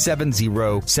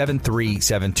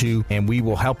 813-670-7372, and we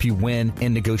will help you win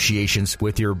in negotiations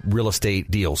with your real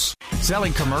estate deals.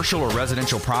 Selling commercial or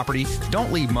residential property?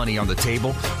 Don't leave money on the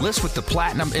table. List with the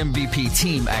Platinum MVP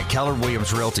team at Keller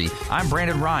Williams Realty. I'm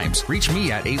Brandon Rhymes. Reach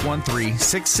me at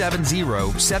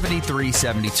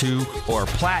 813-670-7372 or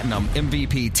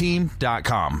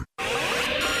PlatinumMVPteam.com.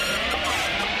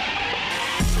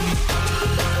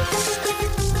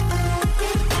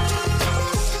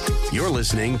 You're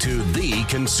listening to The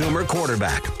Consumer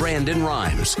Quarterback, Brandon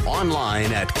Rhymes,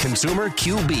 online at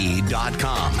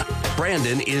ConsumerQB.com.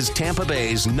 Brandon is Tampa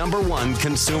Bay's #1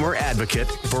 consumer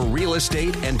advocate for real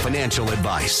estate and financial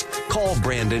advice. Call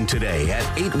Brandon today at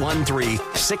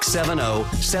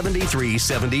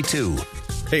 813-670-7372.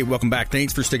 Hey, welcome back.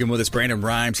 Thanks for sticking with us. Brandon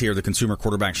Rhymes here, the Consumer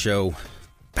Quarterback Show,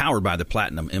 powered by the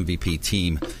Platinum MVP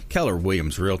team, Keller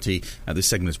Williams Realty. This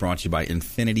segment is brought to you by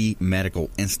Infinity Medical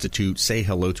Institute. Say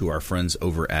hello to our friends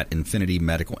over at Infinity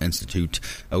Medical Institute.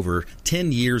 Over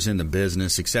 10 years in the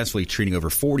business, successfully treating over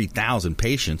 40,000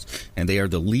 patients, and they are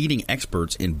the leading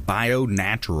experts in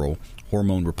bio-natural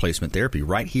hormone replacement therapy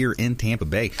right here in Tampa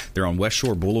Bay. They're on West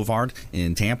Shore Boulevard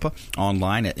in Tampa,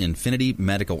 online at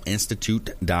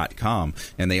infinitymedicalinstitute.com.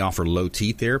 And they offer low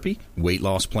T therapy, weight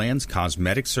loss plans,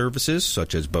 cosmetic services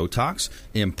such as Botox,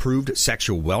 improved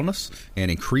sexual wellness,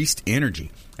 and increased energy.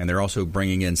 And they're also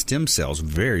bringing in stem cells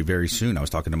very, very soon. I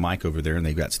was talking to Mike over there, and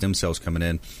they've got stem cells coming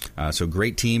in. So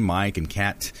great team, Mike and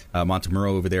Kat Montemuro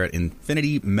over there at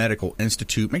Infinity Medical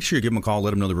Institute. Make sure you give them a call.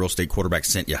 Let them know the real estate quarterback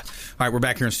sent you. All right, we're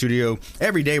back here in studio.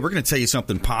 Every day, we're going to tell you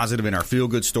something positive in our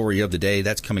feel-good story of the day.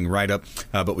 That's coming right up.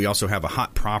 But we also have a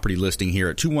hot property listing here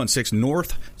at 216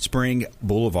 North Spring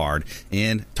Boulevard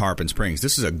in Tarpon Springs.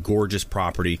 This is a gorgeous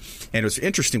property. And it was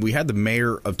interesting. We had the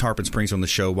mayor of Tarpon Springs on the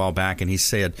show a while back, and he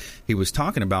said he was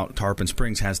talking about Tarpon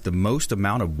Springs has the most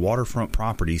amount of waterfront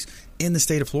properties in the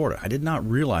state of Florida. I did not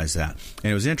realize that,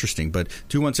 and it was interesting. But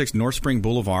 216 North Spring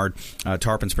Boulevard,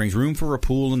 Tarpon Springs, room for a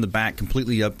pool in the back,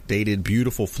 completely updated,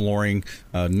 beautiful flooring,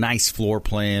 nice floor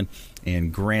plan,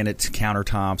 and granite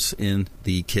countertops in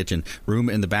the kitchen. Room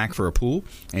in the back for a pool,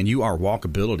 and you are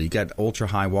walkability. You got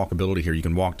ultra-high walkability here. You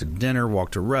can walk to dinner,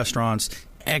 walk to restaurants.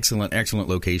 Excellent, excellent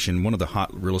location. One of the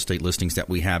hot real estate listings that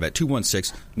we have at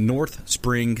 216 North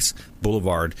Springs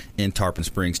Boulevard in Tarpon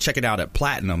Springs. Check it out at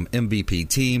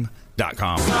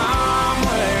PlatinumMVPteam.com. Somewhere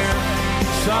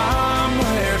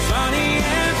sunny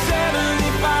and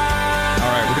 75.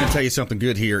 All right, we're going to tell you something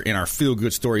good here in our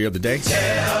feel-good story of the day.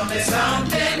 Tell me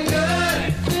something good.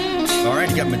 All right,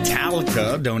 you got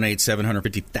Metallica donate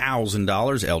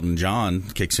 $750,000. Elton John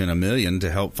kicks in $1 million to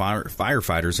help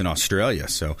firefighters in Australia.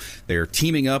 So they're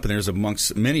teaming up, and there's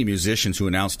amongst many musicians who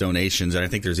announced donations, and I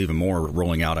think there's even more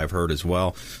rolling out, I've heard as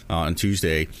well. On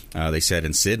Tuesday, they said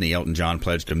in Sydney, Elton John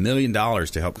pledged $1 million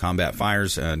to help combat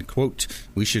fires, and, quote,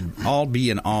 "We should all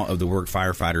be in awe of the work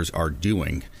firefighters are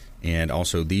doing." And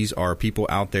also, these are people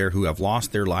out there who have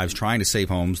lost their lives trying to save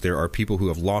homes. There are people who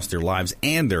have lost their lives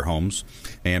and their homes.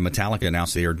 And Metallica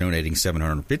announced they are donating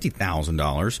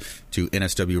 $750,000 to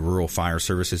NSW Rural Fire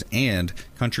Services and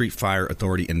Country Fire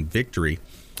Authority in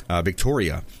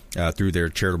Victoria through their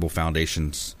charitable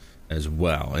foundations as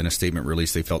well. In a statement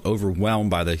released, they felt overwhelmed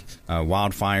by the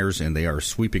wildfires, and they are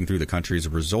sweeping through the country as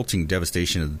a resulting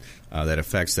devastation that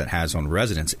effects that has on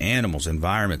residents, animals,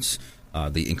 environments.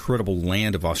 The incredible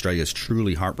land of Australia is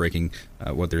truly heartbreaking,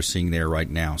 what they're seeing there right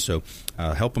now. So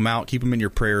help them out. Keep them in your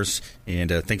prayers.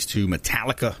 And thanks to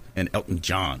Metallica and Elton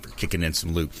John for kicking in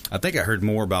some loot. I think I heard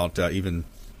more about even,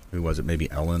 who was it,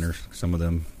 maybe Ellen or some of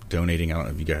them donating. I don't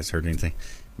know if you guys heard anything.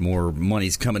 More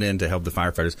money's coming in to help the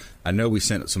firefighters. I know we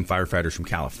sent some firefighters from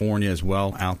California as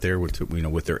well out there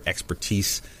with their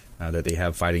expertise that they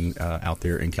have fighting out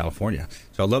there in California.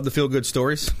 So I love the feel-good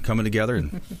stories coming together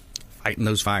and fighting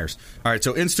those fires. All right,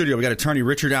 so in studio, we got attorney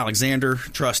Richard Alexander,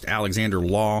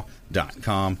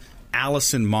 trustalexanderlaw.com.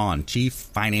 Allison Mon, Chief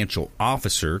Financial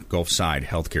Officer, Gulfside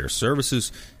Healthcare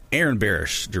Services. Aaron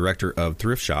Barish, Director of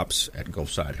Thrift Shops at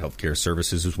Gulfside Healthcare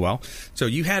Services as well. So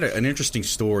you had an interesting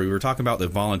story. We were talking about the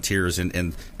volunteers,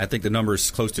 and I think the number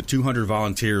is close to 200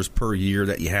 volunteers per year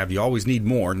that you have. You always need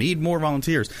more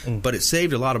volunteers, but it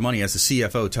saved a lot of money as the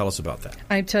CFO. Tell us about that.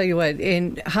 I tell you what,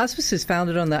 and hospice is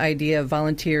founded on the idea of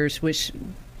volunteers, which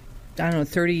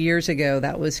 30 years ago,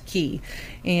 that was key.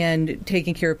 And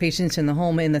taking care of patients in the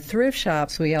home. In the thrift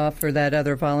shops, we offer that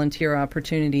other volunteer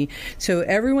opportunity. So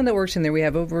everyone that works in there, we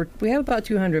have about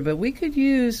 200, but we could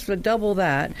use double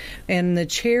that. And the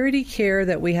charity care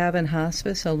that we have in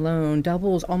hospice alone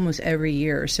doubles almost every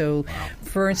year. So,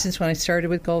 for instance, when I started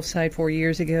with Gulfside 4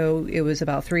 years ago, it was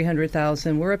about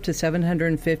 $300,000. We're up to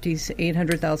 $750,000,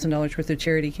 $800,000 worth of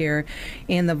charity care.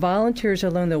 And the volunteers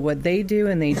alone, though, what they do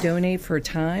and they donate for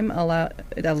time,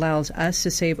 it allows us to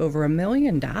save over $1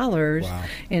 million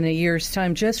in a year's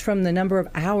time just from the number of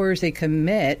hours they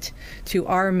commit to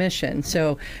our mission.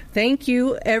 So thank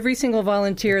you, every single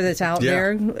volunteer that's out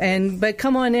there. But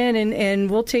come on in and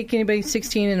we'll take anybody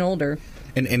 16 and older.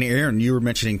 And Aaron, you were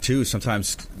mentioning, too,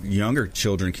 sometimes younger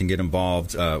children can get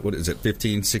involved.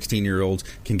 15, 16-year-olds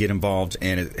can get involved,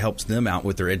 and it helps them out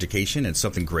with their education and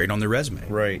something great on their resume.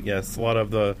 Right, yes. A lot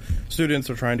of the students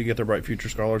are trying to get their Bright Future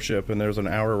Scholarship, and there's an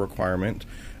hour requirement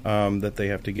that they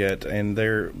have to get. And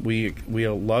we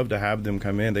love to have them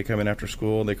come in. They come in after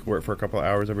school. They can work for a couple of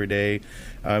hours every day.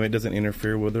 It doesn't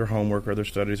interfere with their homework or their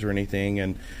studies or anything.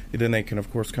 And then they can,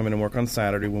 of course, come in and work on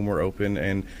Saturday when we're open.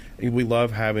 And we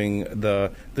love having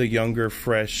the younger,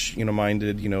 fresh,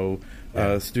 minded,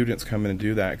 students come in and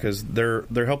do that because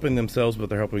they're helping themselves, but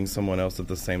they're helping someone else at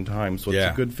the same time. So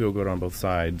it's a good feel good on both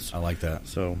sides. I like that.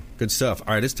 So good stuff.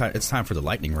 All right, it's time for the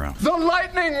lightning round. The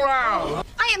lightning round.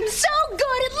 I am so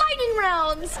good at lightning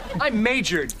rounds. I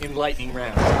majored in lightning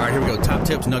rounds. All right, here we go. Top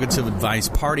tips, nuggets of advice,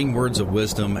 parting words of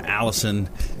wisdom. Allison,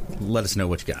 let us know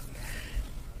what you got.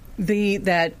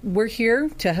 That we're here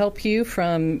to help you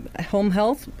from home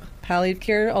health, palliative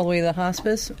care, all the way to the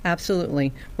hospice.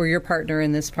 Absolutely. We're your partner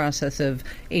in this process of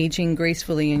aging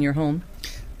gracefully in your home.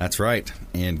 That's right.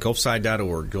 And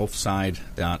Gulfside.org.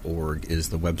 Gulfside.org is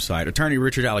the website. Attorney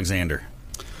Richard Alexander.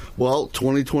 Well,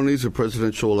 2020 is a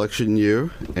presidential election year,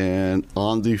 and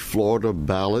on the Florida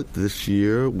ballot this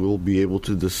year, we'll be able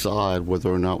to decide whether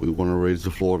or not we want to raise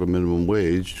the Florida minimum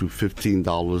wage to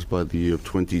 $15 by the year of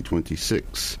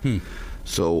 2026.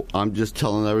 So I'm just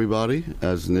telling everybody,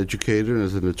 as an educator and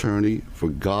as an attorney, for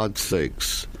God's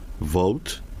sakes,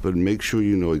 vote, but make sure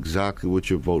you know exactly what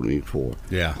you're voting for.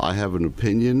 Yeah. I have an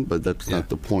opinion, but that's not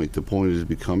the point. The point is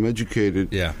become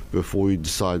educated before you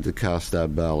decide to cast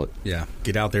that ballot. Yeah.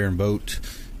 Get out there and vote.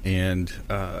 And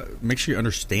make sure you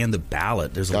understand the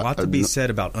ballot. There's a lot to be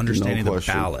said about understanding the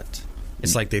ballot.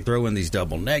 It's like they throw in these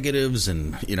double negatives,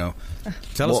 and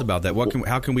tell us about that.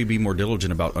 How can we be more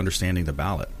diligent about understanding the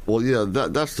ballot? Well, yeah,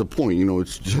 that's the point.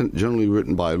 It's generally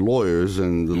written by lawyers,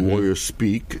 and the lawyers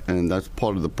speak, and that's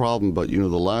part of the problem. But the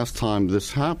last time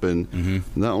this happened,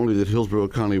 not only did Hillsborough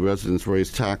County residents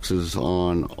raise taxes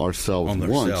on ourselves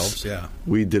once,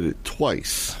 we did it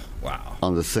twice. Wow!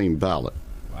 On the same ballot.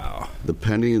 Wow. The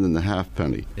penny and then the half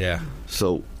penny. Yeah.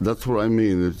 So that's what I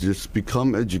mean. Is just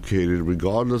become educated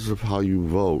regardless of how you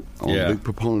vote. I'm a big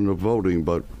proponent of voting,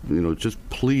 but, just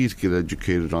please get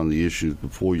educated on the issues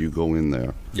before you go in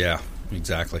there. Yeah,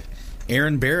 exactly.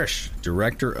 Aaron Barish,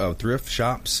 Director of Thrift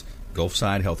Shops,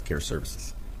 Gulfside Healthcare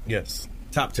Services. Yes.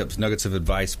 Top tips, nuggets of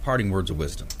advice, parting words of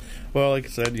wisdom. Well, like I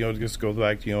said, it just goes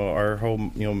back to, our whole,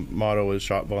 motto is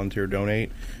shop, volunteer,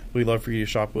 donate. We'd love for you to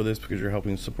shop with us because you're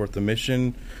helping support the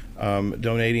mission.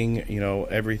 Donating,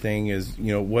 everything is,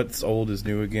 what's old is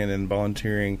new again, and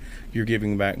volunteering, you're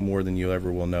giving back more than you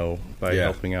ever will know by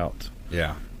helping out.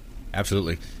 Yeah,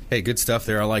 absolutely. Hey, good stuff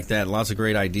there. I like that. Lots of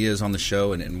great ideas on the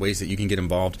show and ways that you can get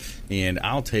involved. And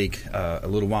I'll take a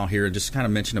little while here and just kind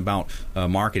of mention about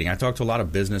marketing. I talked to a lot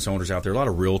of business owners out there, a lot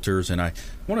of realtors, and I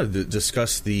wanted to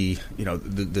discuss the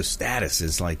status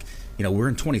is like, we're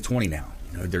in 2020 now.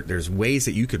 There's ways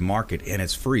that you could market, and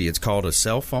it's free. It's called a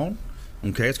cell phone.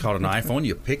 Okay, it's called an iPhone.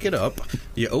 You pick it up.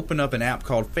 You open up an app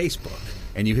called Facebook.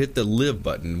 and you hit the live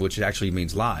button, which actually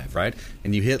means live, right?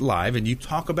 And you hit live, and you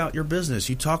talk about your business.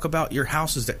 You talk about your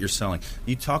houses that you're selling.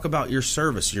 You talk about your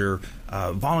service, your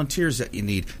volunteers that you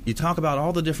need. You talk about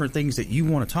all the different things that you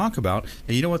want to talk about.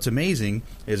 And you know what's amazing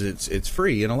is it's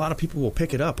free, and a lot of people will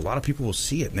pick it up. A lot of people will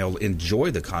see it, and they'll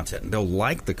enjoy the content, and they'll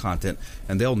like the content,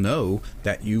 and they'll know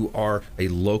that you are a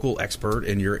local expert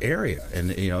in your area.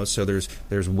 And so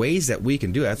there's ways that we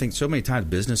can do it. I think so many times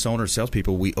business owners,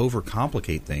 salespeople, we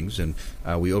overcomplicate things, and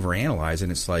we overanalyze,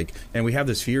 and it's like, and we have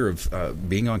this fear of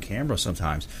being on camera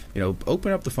sometimes.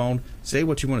 Open up the phone, say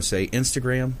what you want to say.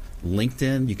 Instagram,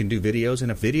 LinkedIn, you can do videos,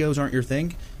 and if videos aren't your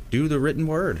thing, do the written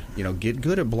word. Get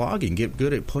good at blogging, get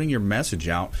good at putting your message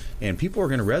out, and people are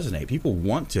going to resonate. People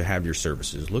want to have your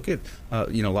services. Look at a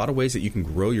lot of ways that you can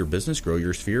grow your business, grow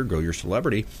your sphere, grow your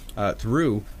celebrity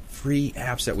through free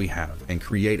apps that we have, and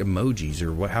create emojis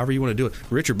or however you want to do it.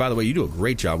 Richard, by the way, you do a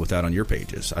great job with that on your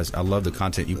pages. I love the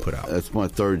content you put out. That's my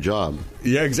third job.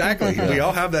 Yeah, exactly. We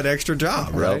all have that extra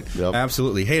job, right? Yep.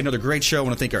 Absolutely. Hey, another great show. I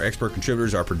want to thank our expert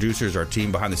contributors, our producers, our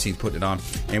team behind the scenes putting it on.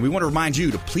 And we want to remind you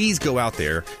to please go out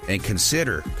there and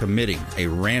consider committing a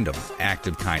random act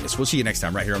of kindness. We'll see you next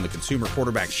time right here on the Consumer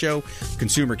Quarterback Show,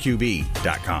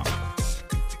 ConsumerQB.com.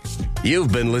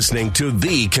 You've been listening to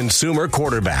The Consumer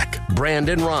Quarterback,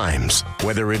 Brandon Rhymes.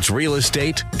 Whether it's real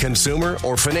estate, consumer,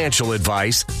 or financial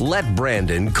advice, let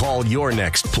Brandon call your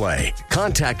next play.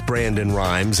 Contact Brandon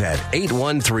Rhymes at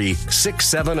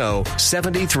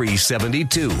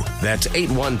 813-670-7372. That's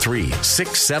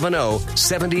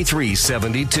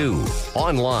 813-670-7372.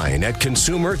 Online at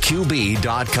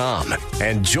ConsumerQB.com.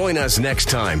 And join us next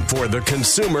time for The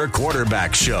Consumer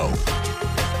Quarterback Show.